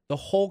on the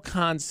whole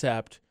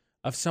concept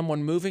of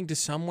someone moving to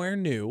somewhere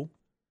new,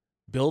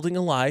 building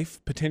a life,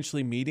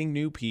 potentially meeting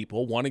new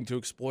people, wanting to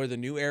explore the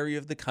new area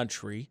of the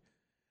country,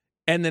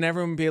 and then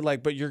everyone being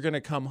like, but you're going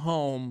to come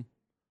home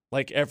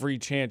like every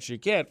chance you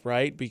get,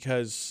 right?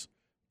 Because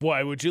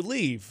why would you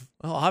leave?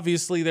 Well,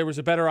 obviously there was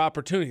a better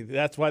opportunity.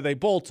 That's why they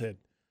bolted.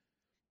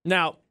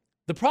 Now,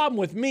 the problem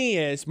with me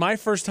is my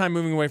first time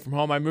moving away from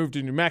home, I moved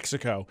to New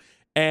Mexico,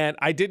 and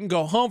I didn't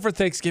go home for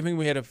Thanksgiving.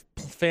 We had a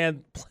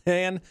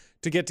plan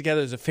to get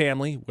together as a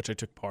family, which I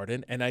took part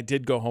in, and I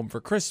did go home for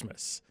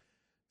Christmas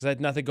because I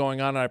had nothing going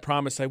on, and I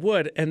promised I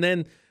would. And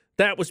then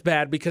that was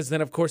bad because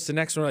then, of course, the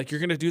next one, like, you're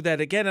going to do that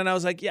again. And I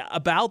was like, yeah,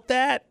 about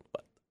that,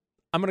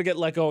 I'm going to get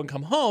let go and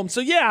come home. So,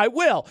 yeah, I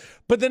will.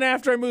 But then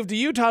after I moved to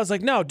Utah, I was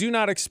like, no, do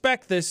not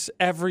expect this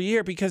every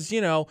year because,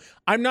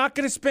 I'm not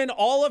going to spend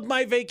all of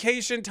my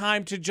vacation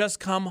time to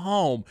just come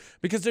home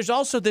because there's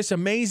also this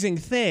amazing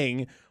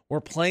thing where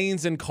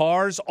planes and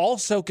cars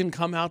also can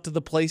come out to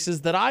the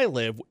places that I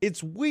live.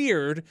 It's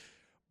weird,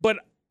 but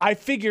I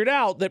figured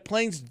out that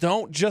planes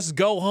don't just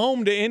go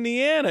home to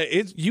Indiana.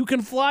 You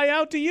can fly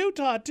out to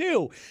Utah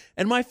too.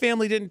 And my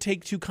family didn't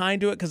take too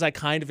kind to it because I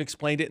kind of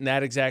explained it in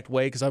that exact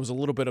way because I was a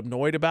little bit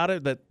annoyed about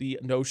it, that the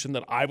notion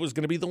that I was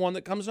going to be the one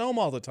that comes home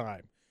all the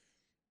time.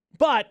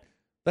 But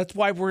that's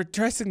why we're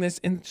addressing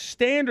this and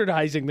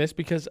standardizing this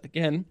because,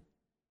 again,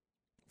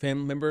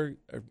 family member,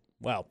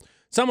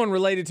 someone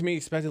related to me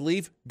expected to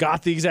leave,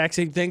 got the exact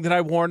same thing that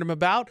I warned them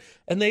about,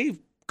 and they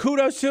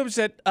kudos to him,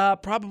 said,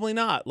 probably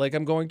not. Like,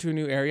 I'm going to a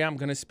new area. I'm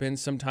going to spend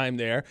some time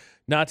there.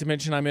 Not to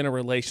mention I'm in a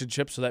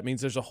relationship, so that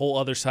means there's a whole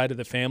other side of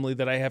the family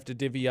that I have to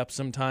divvy up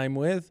some time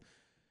with.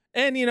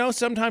 And,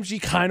 sometimes you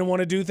kind of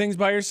want to do things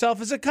by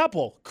yourself as a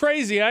couple.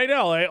 Crazy, I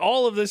know.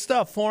 All of this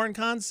stuff, foreign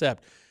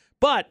concept.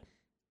 But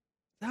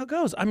how it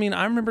goes. I mean,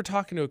 I remember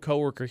talking to a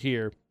coworker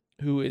here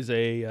who is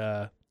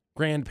a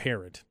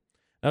grandparent.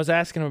 I was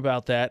asking him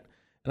about that,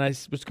 and I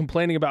was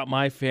complaining about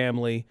my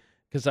family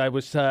because I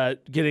was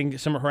getting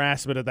some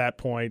harassment at that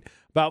point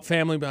about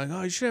family being like,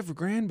 oh, you should have a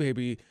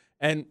grandbaby.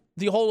 And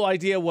the whole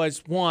idea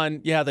was,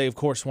 one, yeah, they of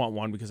course want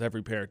one because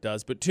every parent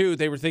does. But two,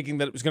 they were thinking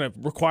that it was going to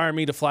require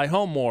me to fly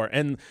home more.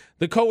 And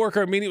the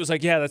coworker immediately was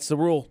like, yeah, that's the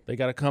rule. They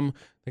got to come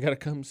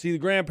see the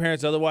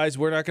grandparents. Otherwise,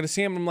 we're not going to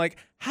see them. I'm like,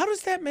 how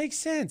does that make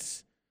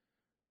sense?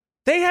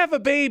 They have a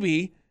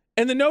baby,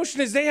 and the notion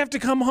is they have to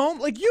come home.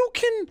 Like, you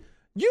can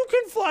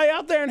fly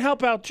out there and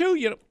help out too,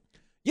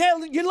 Yeah,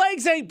 your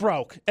legs ain't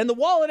broke and the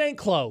wallet ain't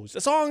closed.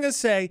 That's all I'm going to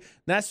say.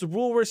 That's the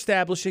rule we're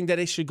establishing, that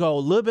it should go a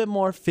little bit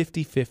more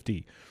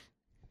 50-50.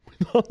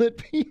 With all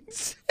that being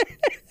said,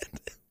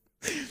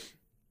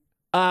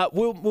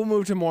 we'll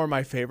move to more of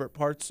my favorite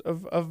parts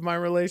of my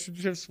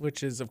relationships,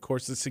 which is, of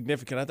course, the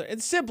significant other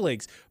and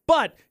siblings.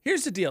 But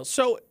here's the deal.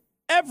 So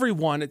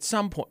everyone at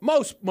some point,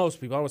 most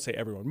people, I won't say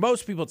everyone,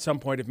 most people at some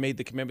point have made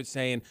the commitment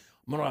saying,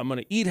 I'm going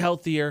to eat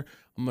healthier.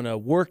 I'm going to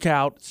work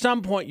out. At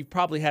some point, you've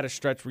probably had a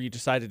stretch where you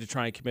decided to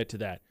try and commit to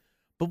that.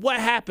 But what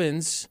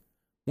happens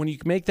when you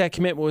make that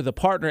commitment with a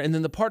partner and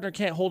then the partner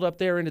can't hold up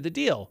their end of the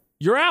deal?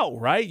 You're out,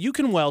 right? You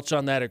can welch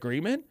on that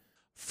agreement.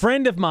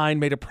 Friend of mine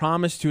made a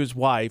promise to his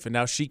wife, and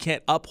now she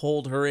can't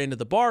uphold her end of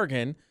the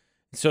bargain.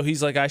 So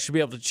he's like, I should be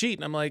able to cheat.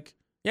 And I'm like,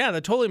 yeah,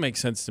 that totally makes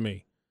sense to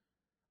me.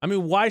 I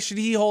mean, why should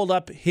he hold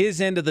up his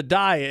end of the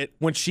diet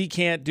when she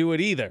can't do it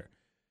either?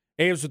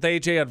 Ames with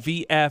AJ on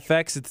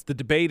VFX. It's the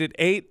debate at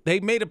 8. They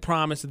made a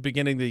promise at the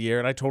beginning of the year,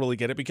 and I totally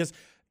get it because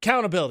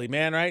accountability,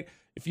 man, right?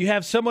 If you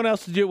have someone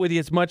else to do it with you,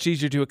 it's much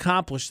easier to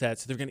accomplish that.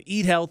 So they're going to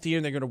eat healthier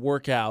and they're going to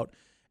work out.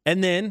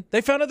 And then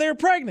they found out they were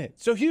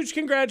pregnant. So huge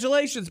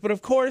congratulations. But,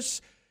 of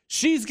course,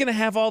 she's going to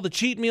have all the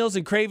cheat meals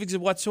and cravings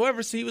and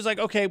whatsoever. So he was like,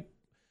 okay,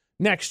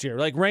 next year,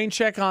 like rain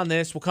check on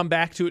this. We'll come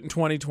back to it in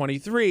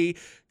 2023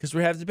 because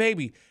we have the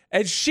baby.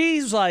 And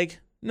she's like,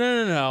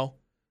 no.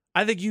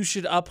 I think you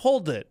should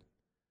uphold it.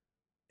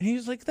 And he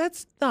was like,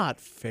 that's not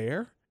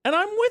fair. And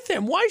I'm with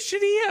him. Why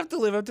should he have to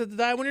live up to the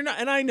diet when you're not?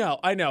 And I know,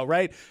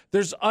 right?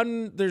 There's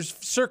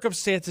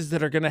circumstances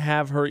that are going to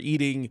have her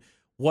eating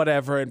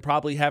whatever and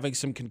probably having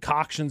some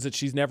concoctions that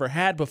she's never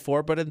had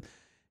before. But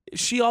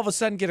she all of a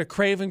sudden get a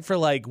craving for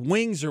like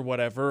wings or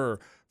whatever, or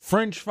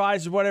French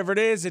fries or whatever it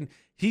is, and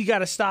he got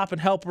to stop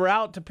and help her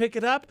out to pick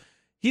it up.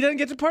 He doesn't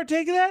get to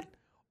partake of that?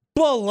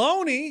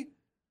 Baloney.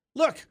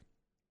 Look,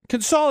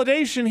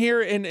 consolidation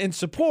here in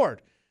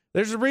support.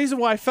 There's a reason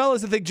why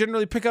fellas, if they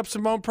generally pick up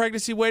some own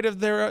pregnancy weight of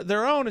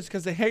their own, is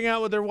because they hang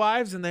out with their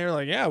wives and they're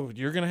like, yeah,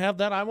 you're going to have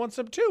that. I want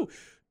some too.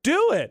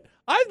 Do it.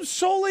 I'm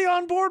solely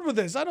on board with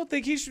this. I don't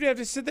think he should have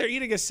to sit there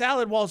eating a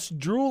salad while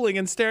drooling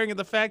and staring at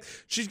the fact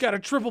she's got a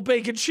triple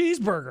bacon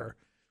cheeseburger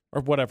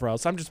or whatever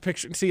else. I'm just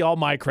picturing, see, all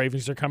my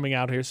cravings are coming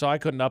out here, so I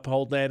couldn't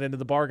uphold that end of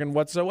the bargain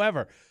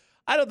whatsoever.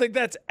 I don't think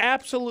that's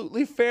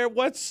absolutely fair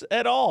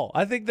at all.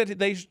 I think that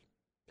they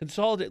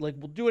consolidate, like,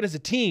 we'll do it as a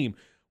team.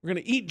 We're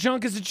going to eat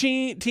junk as a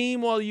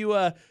team while you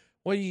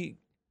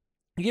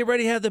get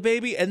ready to have the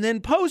baby, and then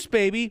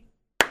post-baby,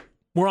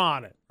 we're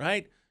on it,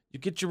 right? You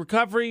get your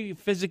recovery, you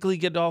physically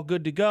get all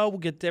good to go. We'll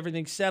get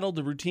everything settled,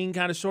 the routine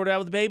kind of sorted out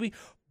with the baby.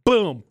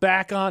 Boom,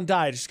 back on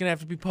diet. It's going to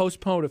have to be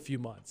postponed a few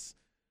months.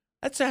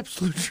 That's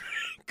absolute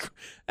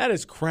that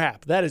is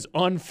crap. That is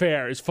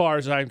unfair as far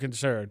as I'm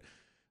concerned.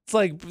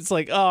 It's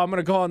like, oh, I'm going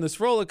to go on this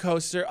roller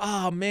coaster.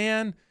 Oh,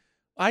 man,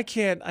 I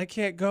can't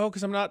go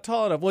because I'm not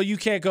tall enough. Well, you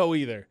can't go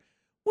either.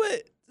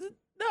 What?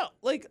 No,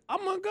 like, I'm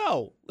going to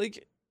go.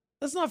 Like,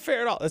 that's not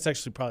fair at all. That's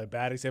actually probably a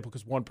bad example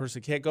because one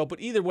person can't go. But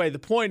either way, the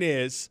point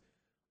is,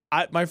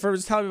 my friend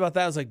was telling me about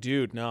that. I was like,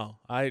 dude, no,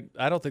 I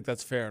don't think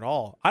that's fair at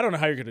all. I don't know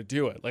how you're going to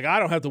do it. Like, I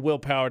don't have the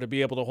willpower to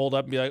be able to hold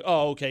up and be like,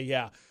 oh, okay,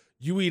 yeah,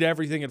 you eat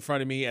everything in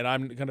front of me and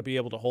I'm going to be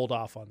able to hold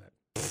off on that.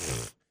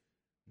 Pfft,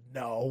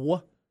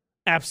 no,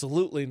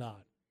 absolutely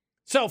not.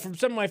 So from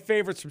some of my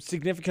favorites from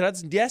Significant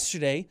Others,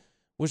 yesterday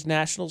was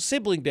National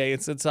Sibling Day.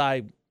 And since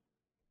I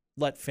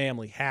let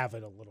family have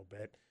it a little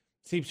bit,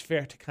 it seems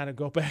fair to kind of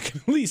go back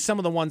and at least some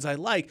of the ones I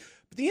like.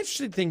 But the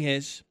interesting thing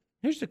is,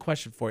 here's the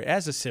question for you.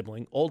 As a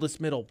sibling,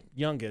 oldest, middle,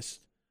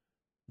 youngest,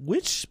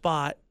 which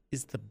spot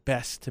is the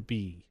best to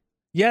be?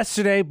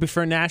 Yesterday,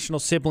 before National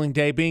Sibling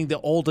Day, being the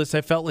oldest, I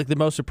felt like the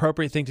most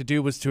appropriate thing to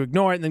do was to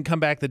ignore it and then come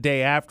back the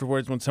day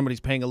afterwards when somebody's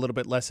paying a little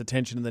bit less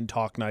attention and then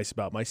talk nice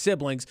about my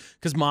siblings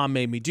because mom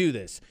made me do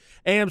this.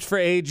 AMs for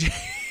AJ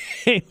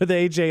with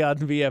AJ on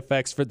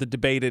VFX for the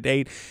debate at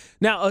 8.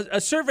 Now,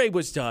 a survey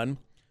was done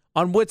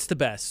on what's the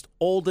best,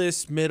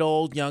 oldest,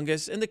 middle,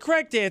 youngest, and the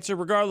correct answer,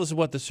 regardless of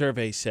what the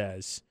survey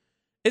says,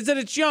 is that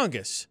it's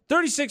youngest.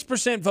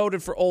 36%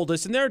 voted for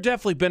oldest, and there are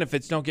definitely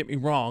benefits, don't get me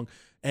wrong.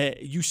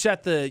 You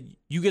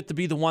get to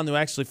be the one who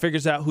actually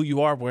figures out who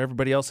you are where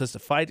everybody else has to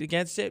fight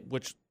against it,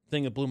 which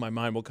thing that blew my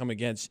mind. We'll come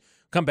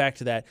back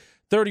to that.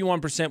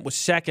 31% was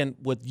second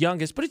with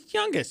youngest, but it's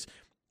youngest.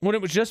 When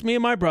it was just me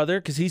and my brother,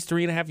 because he's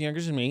 3.5 younger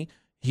than me,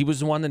 he was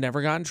the one that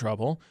never got in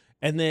trouble.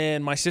 And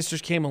then my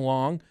sisters came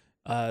along.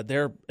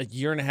 They're a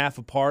year and a half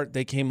apart.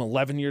 They came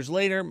 11 years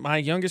later. My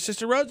youngest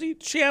sister, Rosie,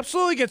 she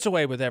absolutely gets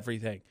away with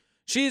everything.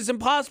 She is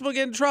impossible to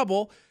get in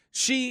trouble.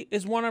 She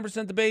is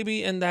 100% the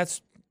baby, and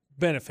that's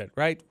benefit,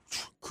 right?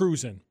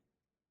 Cruising.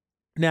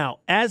 Now,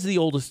 as the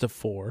oldest of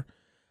 4,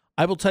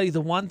 I will tell you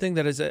the one thing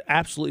that is an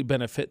absolutely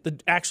benefit, the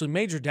actually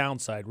major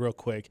downside real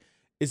quick,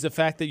 is the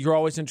fact that you're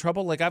always in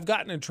trouble. Like, I've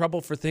gotten in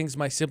trouble for things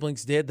my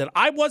siblings did that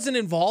I wasn't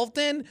involved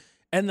in,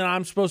 and then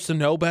I'm supposed to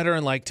know better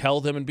and, like,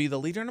 tell them and be the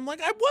leader. And I'm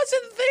like, I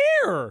wasn't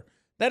there.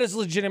 That has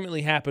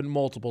legitimately happened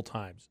multiple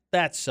times.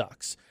 That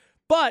sucks.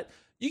 But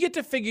you get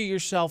to figure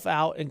yourself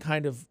out and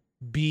kind of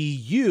be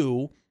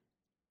you.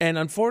 And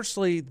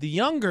unfortunately, the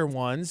younger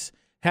ones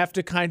have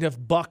to kind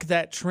of buck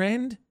that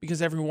trend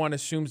because everyone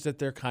assumes that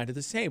they're kind of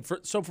the same.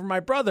 So for my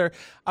brother,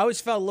 I always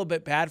felt a little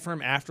bit bad for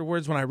him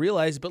afterwards when I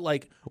realized, but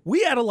like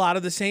we had a lot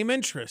of the same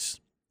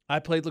interests. I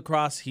played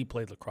lacrosse, he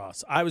played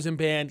lacrosse. I was in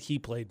band, he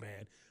played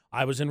band.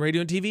 I was in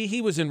radio and TV, he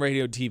was in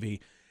radio and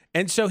TV.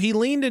 And so he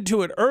leaned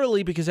into it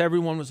early because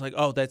everyone was like,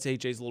 oh, that's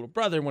AJ's little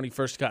brother when he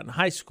first got in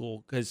high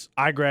school because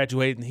I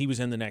graduated and he was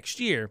in the next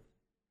year.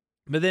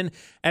 But then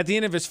at the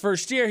end of his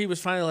first year, he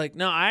was finally like,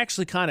 no, I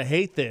actually kind of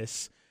hate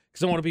this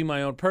because I want to be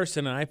my own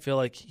person. And I feel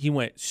like he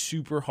went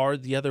super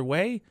hard the other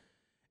way.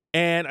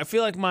 And I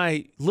feel like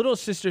my little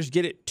sisters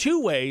get it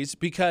two ways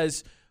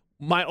because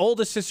my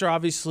oldest sister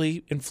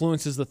obviously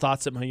influences the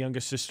thoughts that my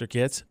youngest sister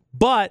gets,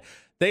 but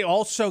they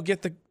also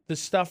get the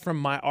stuff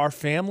from our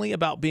family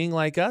about being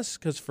like us.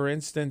 Because, for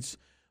instance,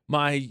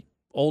 my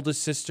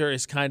oldest sister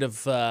is kind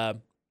of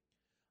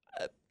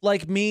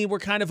like me. We're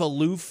kind of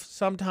aloof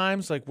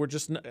sometimes. Like we're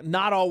just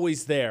not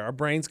always there. Our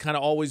brain's kind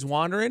of always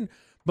wandering.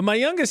 But my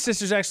youngest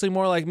sister's actually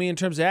more like me in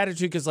terms of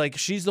attitude because, like,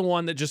 she's the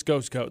one that just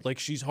goes code. Like,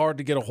 she's hard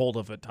to get a hold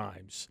of at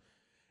times.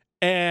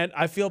 And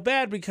I feel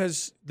bad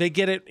because they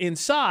get it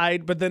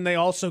inside, but then they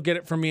also get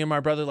it from me and my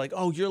brother, like,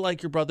 oh, you're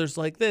like your brother's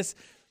like this.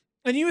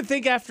 And you would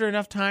think after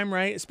enough time,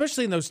 right,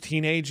 especially in those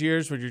teenage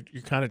years where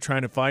you're kind of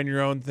trying to find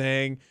your own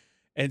thing.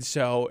 And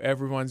so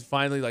everyone's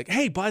finally like,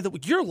 hey, by the way,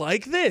 you're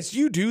like this.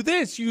 You do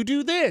this. You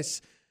do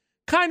this.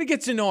 Kind of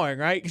gets annoying,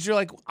 right? Because you're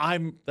like,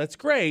 that's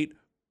great.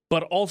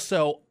 But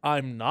also,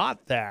 I'm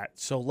not that.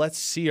 So let's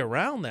see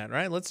around that,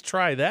 right? Let's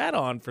try that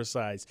on for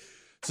size.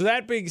 So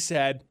that being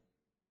said,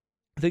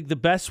 I think the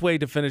best way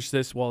to finish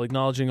this while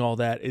acknowledging all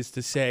that is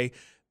to say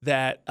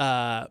that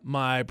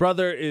my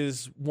brother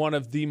is one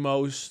of the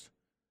most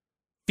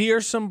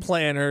fearsome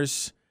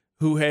planners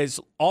who has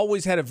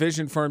always had a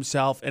vision for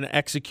himself and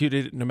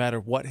executed it no matter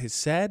what is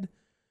said.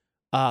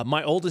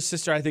 My oldest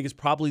sister, I think, is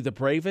probably the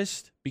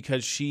bravest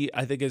because she,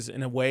 I think, is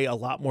in a way a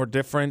lot more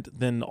different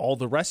than all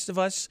the rest of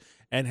us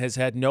and has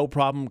had no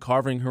problem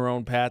carving her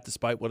own path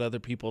despite what other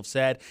people have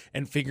said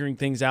and figuring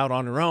things out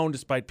on her own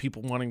despite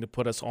people wanting to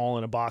put us all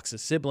in a box of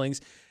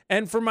siblings.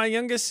 And for my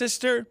youngest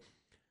sister,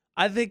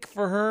 I think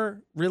for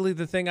her, really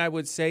the thing I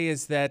would say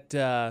is that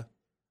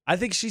I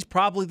think she's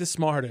probably the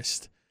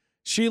smartest.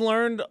 She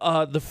learned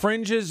the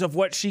fringes of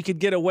what she could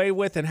get away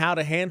with and how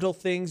to handle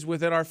things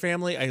within our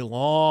family a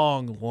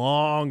long,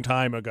 long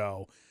time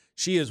ago.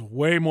 She is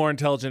way more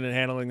intelligent in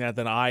handling that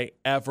than I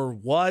ever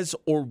was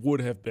or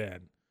would have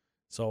been.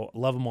 So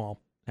love them all.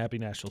 Happy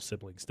National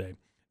Siblings Day.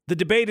 The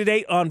debate at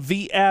 8 on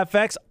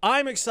VFX.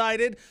 I'm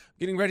excited. I'm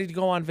getting ready to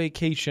go on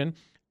vacation.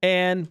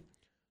 And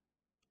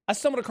I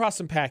stumbled across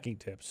some packing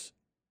tips.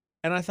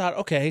 And I thought,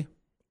 okay,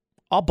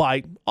 I'll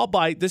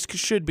bite. This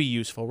should be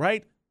useful,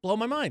 right? Blow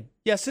my mind.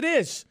 Yes, it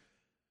is.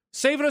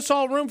 Saving us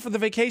all room for the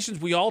vacations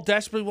we all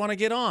desperately want to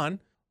get on.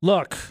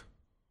 Look,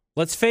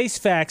 let's face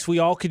facts. We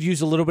all could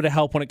use a little bit of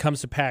help when it comes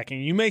to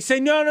packing. You may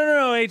say, no,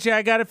 AJ,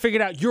 I got it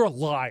figured out. You're a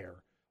liar.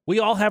 We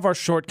all have our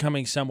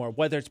shortcomings somewhere,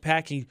 whether it's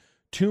packing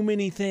too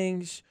many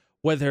things,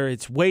 whether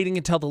it's waiting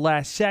until the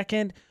last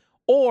second,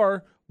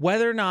 or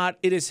whether or not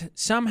it is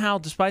somehow,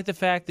 despite the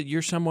fact that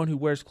you're someone who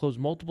wears clothes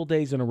multiple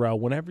days in a row,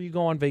 whenever you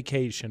go on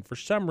vacation, for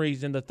some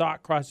reason, the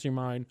thought crosses your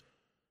mind,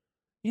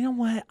 you know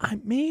what,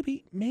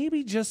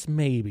 maybe, just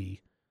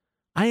maybe,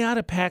 I ought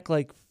to pack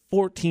like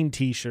 14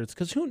 T-shirts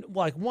because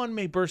one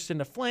may burst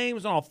into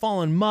flames and I'll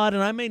fall in mud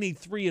and I may need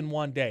 3 in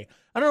one day.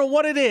 I don't know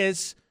what it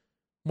is.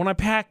 When I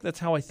pack, that's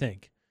how I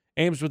think.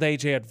 Ames with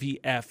AJ at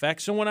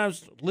VFX. So when I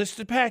was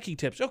listed packing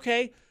tips,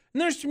 okay, and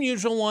there's some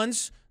usual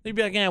ones. They'd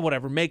be like,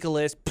 whatever, make a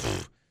list,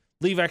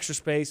 leave extra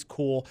space,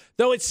 cool.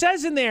 Though it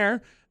says in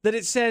there that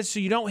it says so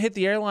you don't hit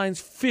the airline's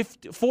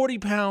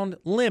 40-pound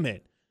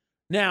limit.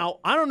 Now,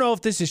 I don't know if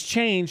this has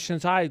changed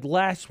since I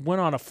last went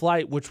on a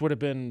flight, which would have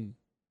been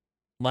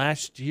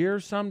last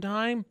year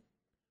sometime,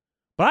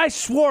 but I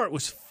swore it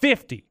was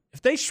 50.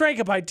 If they shrank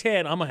it by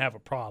 10, I'm going to have a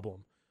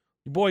problem.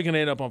 Your boy going to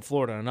end up on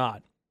Florida or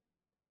not.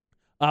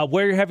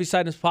 Wear your heavy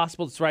side as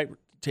possible. That's right.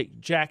 Take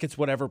jackets,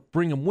 whatever.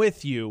 Bring them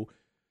with you.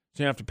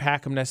 So you don't have to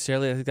pack them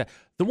necessarily. I think that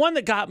the one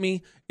that got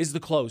me is the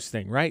clothes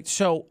thing, right?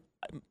 So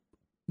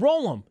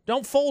roll them.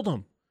 Don't fold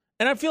them.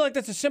 And I feel like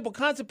that's a simple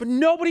concept, but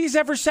nobody's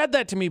ever said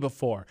that to me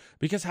before.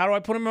 Because how do I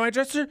put them in my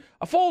dresser?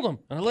 I fold them.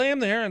 And I lay them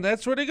there, and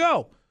that's where they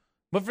go.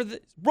 But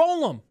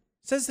roll them.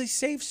 It says they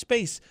save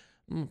space.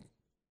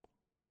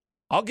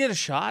 I'll get a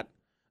shot.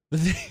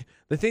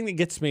 The thing that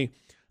gets me,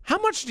 how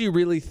much do you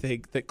really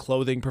think that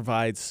clothing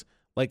provides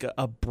like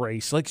a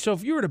brace? Like, so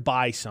if you were to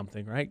buy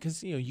something, right?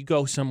 Because, you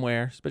go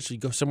somewhere, especially you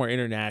go somewhere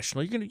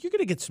international, you're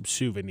gonna get some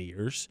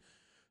souvenirs.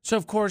 So,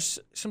 of course,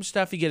 some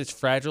stuff you get is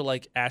fragile.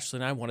 Like Ashley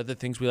and I, one of the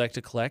things we like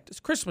to collect is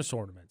Christmas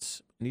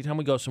ornaments. Anytime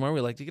we go somewhere,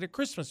 we like to get a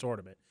Christmas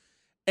ornament.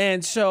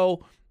 And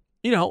so,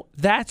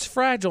 that's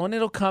fragile, and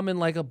it'll come in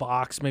like a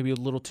box, maybe a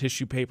little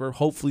tissue paper,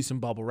 hopefully some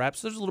bubble wrap.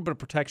 So there's a little bit of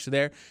protection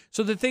there.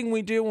 So the thing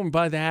we do when we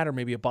buy that or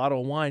maybe a bottle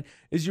of wine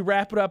is you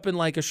wrap it up in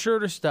like a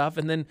shirt or stuff,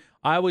 and then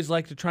I always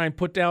like to try and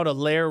put down a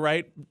layer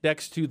right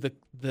next to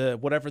the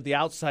whatever the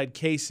outside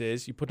case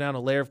is. You put down a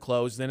layer of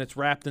clothes, then it's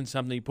wrapped in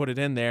something, you put it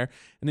in there,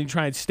 and then you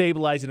try and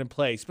stabilize it in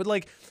place. But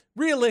like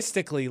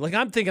realistically, like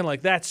I'm thinking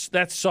like that's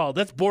solid.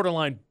 That's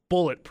borderline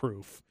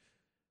bulletproof.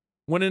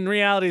 When in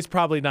reality it's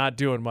probably not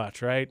doing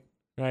much, right?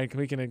 Right,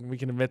 we can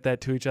admit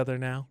that to each other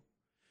now.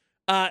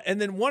 And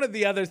then one of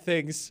the other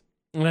things,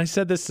 and I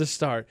said this to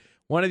start,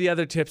 one of the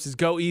other tips is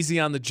go easy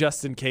on the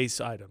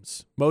just-in-case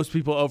items. Most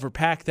people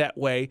overpack that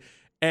way.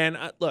 And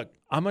look,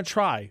 I'm going to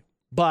try.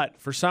 But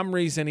for some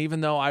reason,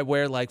 even though I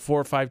wear like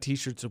 4 or 5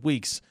 T-shirts a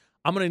week,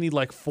 I'm going to need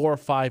like 4 or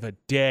 5 a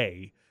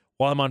day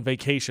while I'm on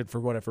vacation for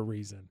whatever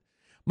reason.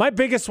 My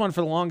biggest one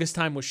for the longest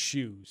time was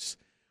shoes.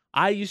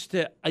 I used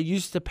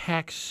to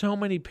pack so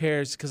many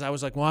pairs because I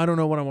was like, well, I don't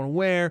know what I want to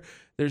wear.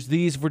 There's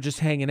these if we're just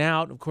hanging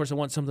out. Of course, I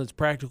want something that's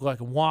practical I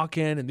can walk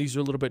in, and these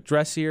are a little bit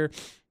dressier.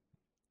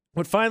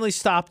 What finally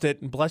stopped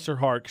it, and bless her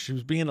heart, 'cause she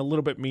was being a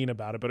little bit mean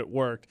about it, but it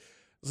worked.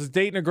 I was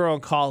dating a girl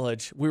in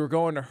college. We were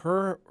going to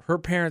her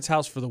parents'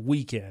 house for the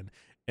weekend,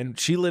 and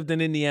she lived in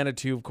Indiana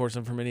too. Of course,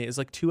 I'm from Indiana. It's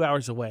like 2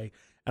 hours away.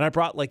 And I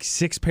brought like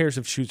 6 pairs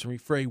of shoes for me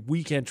for a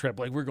weekend trip.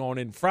 Like we're going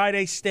in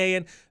Friday,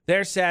 staying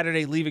there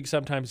Saturday, leaving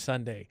sometime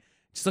Sunday.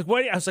 She's like,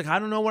 what? I was like, I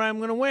don't know what I'm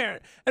going to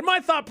wear. And my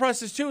thought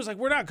process, too, is like,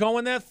 we're not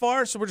going that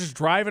far, so we're just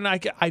driving.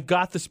 I've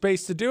got the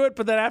space to do it.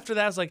 But then after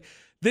that, I was like,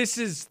 this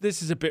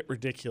is a bit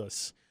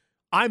ridiculous.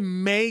 I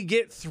may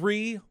get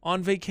 3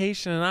 on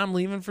vacation, and I'm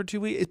leaving for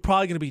 2 weeks. It's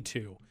probably going to be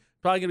 2.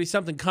 Probably going to be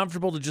something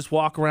comfortable to just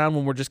walk around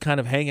when we're just kind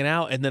of hanging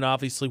out, and then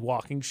obviously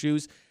walking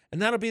shoes.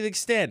 And that'll be the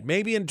extent.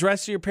 Maybe a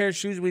dressier pair of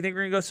shoes we think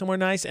we're going to go somewhere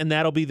nice, and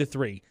that'll be the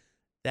 3.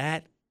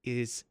 That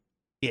is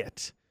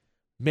it.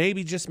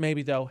 maybe, just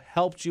maybe though,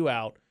 helped you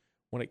out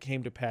when it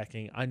came to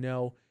packing. I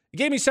know it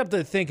gave me something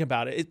to think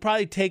about. It'd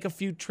probably take a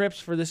few trips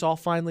for this all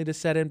finally to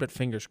set in, but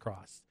fingers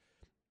crossed.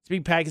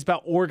 Speed Pack is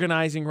about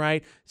organizing,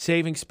 right?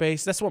 Saving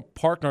space. That's what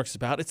Park Narcs is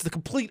about. It's the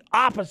complete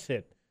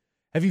opposite.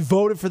 Have you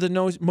voted for the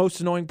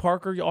most annoying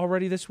Parker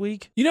already this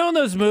week? You know, in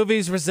those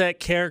movies, was that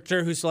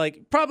character who's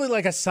like probably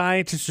like a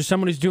scientist or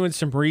someone who's doing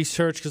some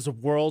research because the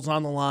world's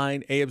on the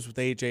line. Abe's with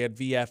AJ at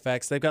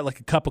VFX. They've got like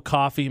a cup of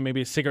coffee and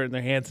maybe a cigarette in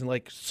their hands and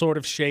like sort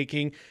of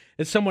shaking.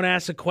 And someone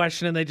asks a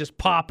question and they just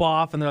pop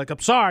off and they're like, I'm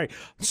sorry.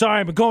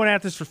 I've been going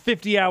at this for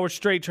 50 hours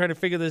straight trying to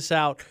figure this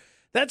out.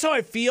 That's how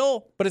I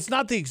feel, but it's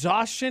not the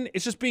exhaustion.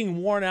 It's just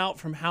being worn out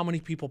from how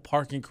many people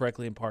park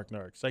incorrectly in Park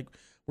Narcs. Like,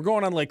 we're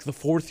going on like the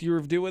 4th year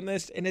of doing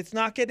this, and it's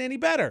not getting any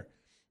better.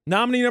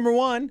 Nominee number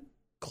 1,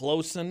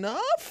 close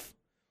enough.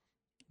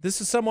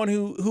 This is someone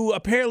who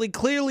apparently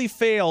clearly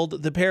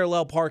failed the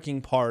parallel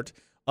parking part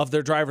of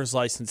their driver's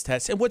license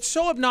test. And what's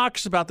so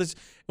obnoxious about this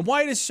and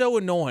why it is so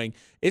annoying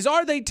is,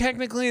 are they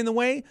technically in the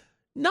way?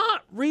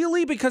 Not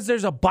really, because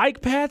there's a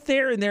bike path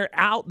there and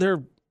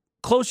they're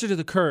closer to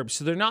the curb,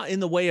 so they're not in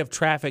the way of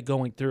traffic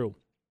going through.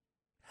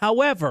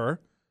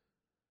 However,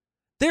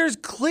 there's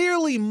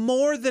clearly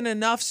more than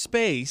enough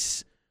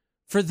space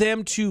for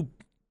them to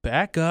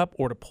back up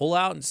or to pull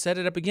out and set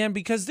it up again,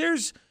 because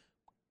there's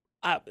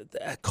a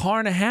car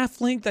and a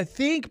half length, I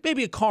think,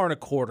 maybe a car and a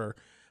quarter.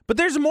 But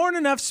there's more than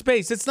enough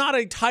space. It's not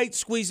a tight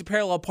squeeze of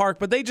parallel park,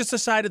 but they just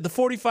decided the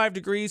 45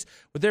 degrees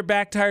with their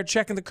back tire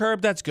checking the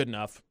curb, that's good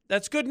enough.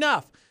 That's good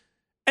enough.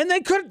 And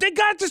they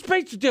got the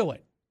space to do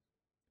it.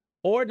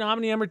 Or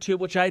nominee number 2,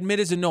 which I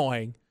admit is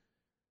annoying,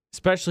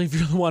 especially if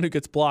you're the one who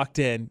gets blocked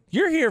in.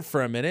 You're here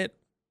for a minute,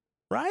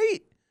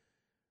 right?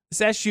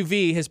 This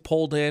SUV has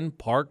pulled in,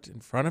 parked in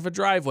front of a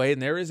driveway, and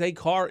there is a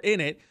car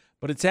in it,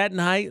 but it's at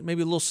night,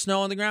 maybe a little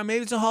snow on the ground,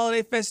 maybe it's a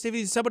holiday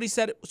festivity. Somebody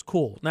said it was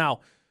cool.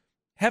 Now,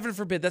 heaven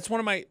forbid, that's one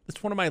of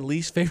my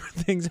least favorite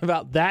things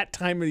about that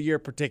time of the year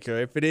in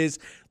particular, if it is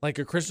like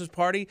a Christmas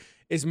party,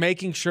 is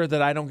making sure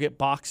that I don't get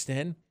boxed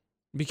in,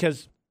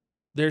 because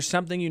there's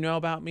something you know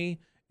about me.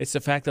 It's the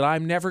fact that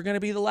I'm never going to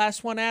be the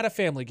last one at a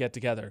family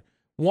get-together.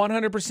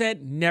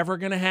 100% never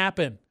going to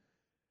happen.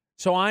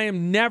 So I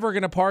am never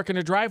going to park in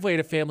a driveway at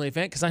a family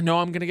event because I know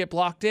I'm going to get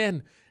blocked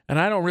in. And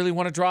I don't really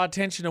want to draw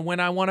attention to when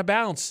I want to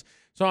bounce.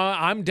 So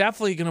I'm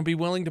definitely going to be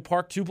willing to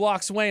park 2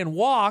 blocks away and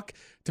walk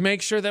to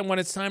make sure that when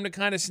it's time to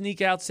kind of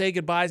sneak out, say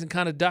goodbyes, and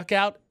kind of duck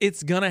out,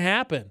 it's going to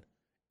happen.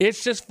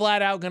 It's just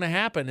flat out going to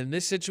happen. In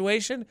this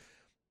situation,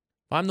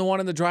 I'm the one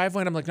in the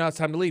driveway and I'm like, no, it's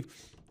time to leave.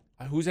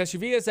 Whose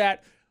SUV is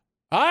that?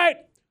 All right.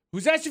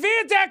 Whose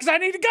SUV is that? Because I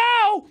need to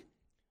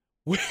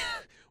go.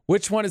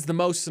 Which one is the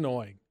most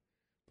annoying?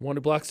 The one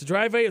who blocks the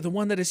driveway, or the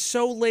one that is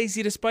so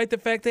lazy despite the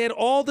fact they had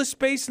all the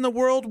space in the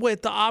world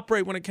to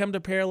operate when it comes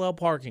to parallel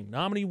parking?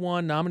 Nominee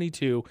 1, nominee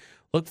 2.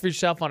 Look for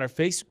yourself on our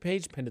Facebook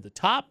page, pinned at the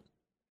top,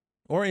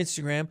 or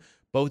Instagram,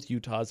 both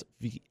Utah's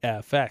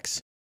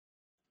VFX.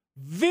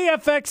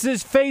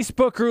 VFX's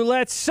Facebook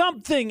roulette,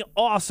 something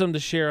awesome to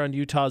share on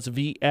Utah's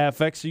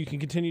VFX, so you can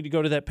continue to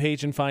go to that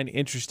page and find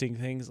interesting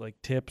things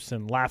like tips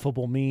and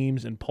laughable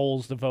memes and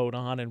polls to vote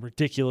on and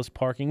ridiculous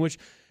parking, which,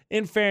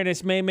 in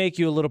fairness, may make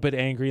you a little bit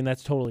angry, and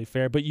that's totally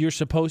fair, but you're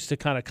supposed to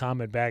kind of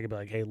comment back and be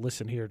like, hey,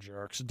 listen here,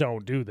 jerks,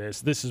 don't do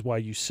this. This is why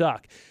you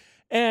suck.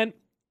 And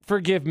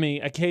forgive me,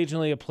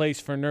 occasionally a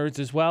place for nerds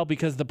as well,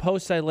 because the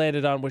post I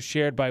landed on was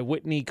shared by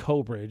Whitney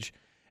Cobridge,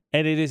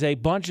 and it is a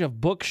bunch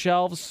of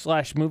bookshelves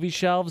 / movie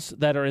shelves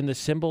that are in the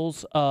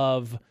symbols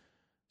of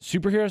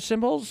superhero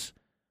symbols.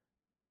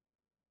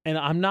 And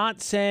I'm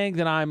not saying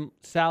that I'm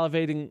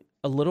salivating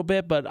a little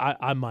bit, but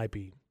I might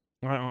be.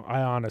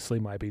 I honestly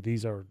might be.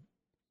 These are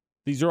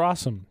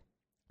awesome.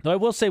 Though I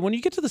will say, when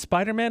you get to the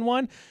Spider-Man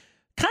one,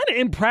 kind of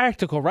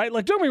impractical, right?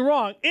 Like, don't get me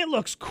wrong, it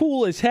looks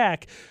cool as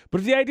heck.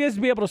 But if the idea is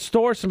to be able to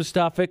store some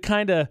stuff, it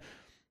kind of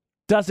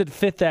doesn't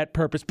fit that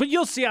purpose. But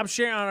you'll see, I'm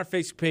sharing on our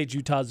Facebook page,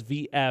 Utah's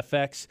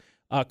VFX,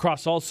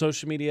 across all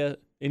social media,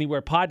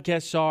 anywhere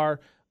podcasts are,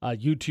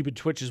 YouTube and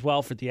Twitch as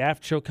well, for the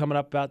after show coming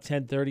up about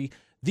 10:30.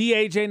 The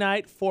AJ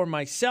Night for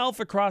myself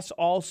across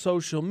all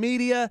social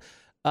media.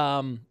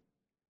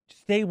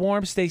 Stay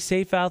warm, stay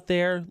safe out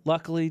there.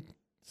 Luckily,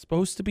 it's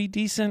supposed to be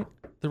decent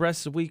the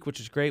rest of the week, which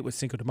is great, with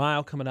Cinco de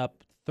Mayo coming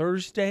up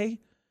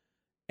Thursday.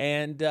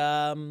 And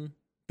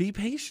be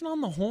patient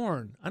on the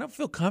horn. I don't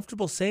feel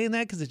comfortable saying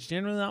that because it's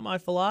generally not my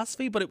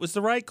philosophy, but it was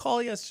the right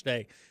call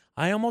yesterday.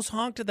 I almost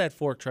honked at that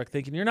fork truck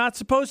thinking, you're not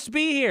supposed to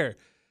be here.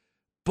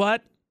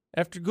 But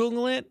after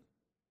Googling it,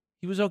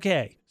 he was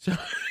okay. So a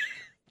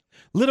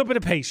little bit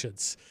of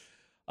patience.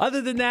 Other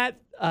than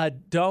that,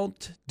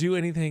 don't do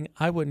anything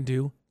I wouldn't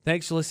do.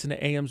 Thanks for listening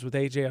to AMs with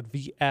AJ on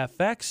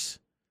VFX,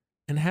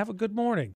 and have a good morning.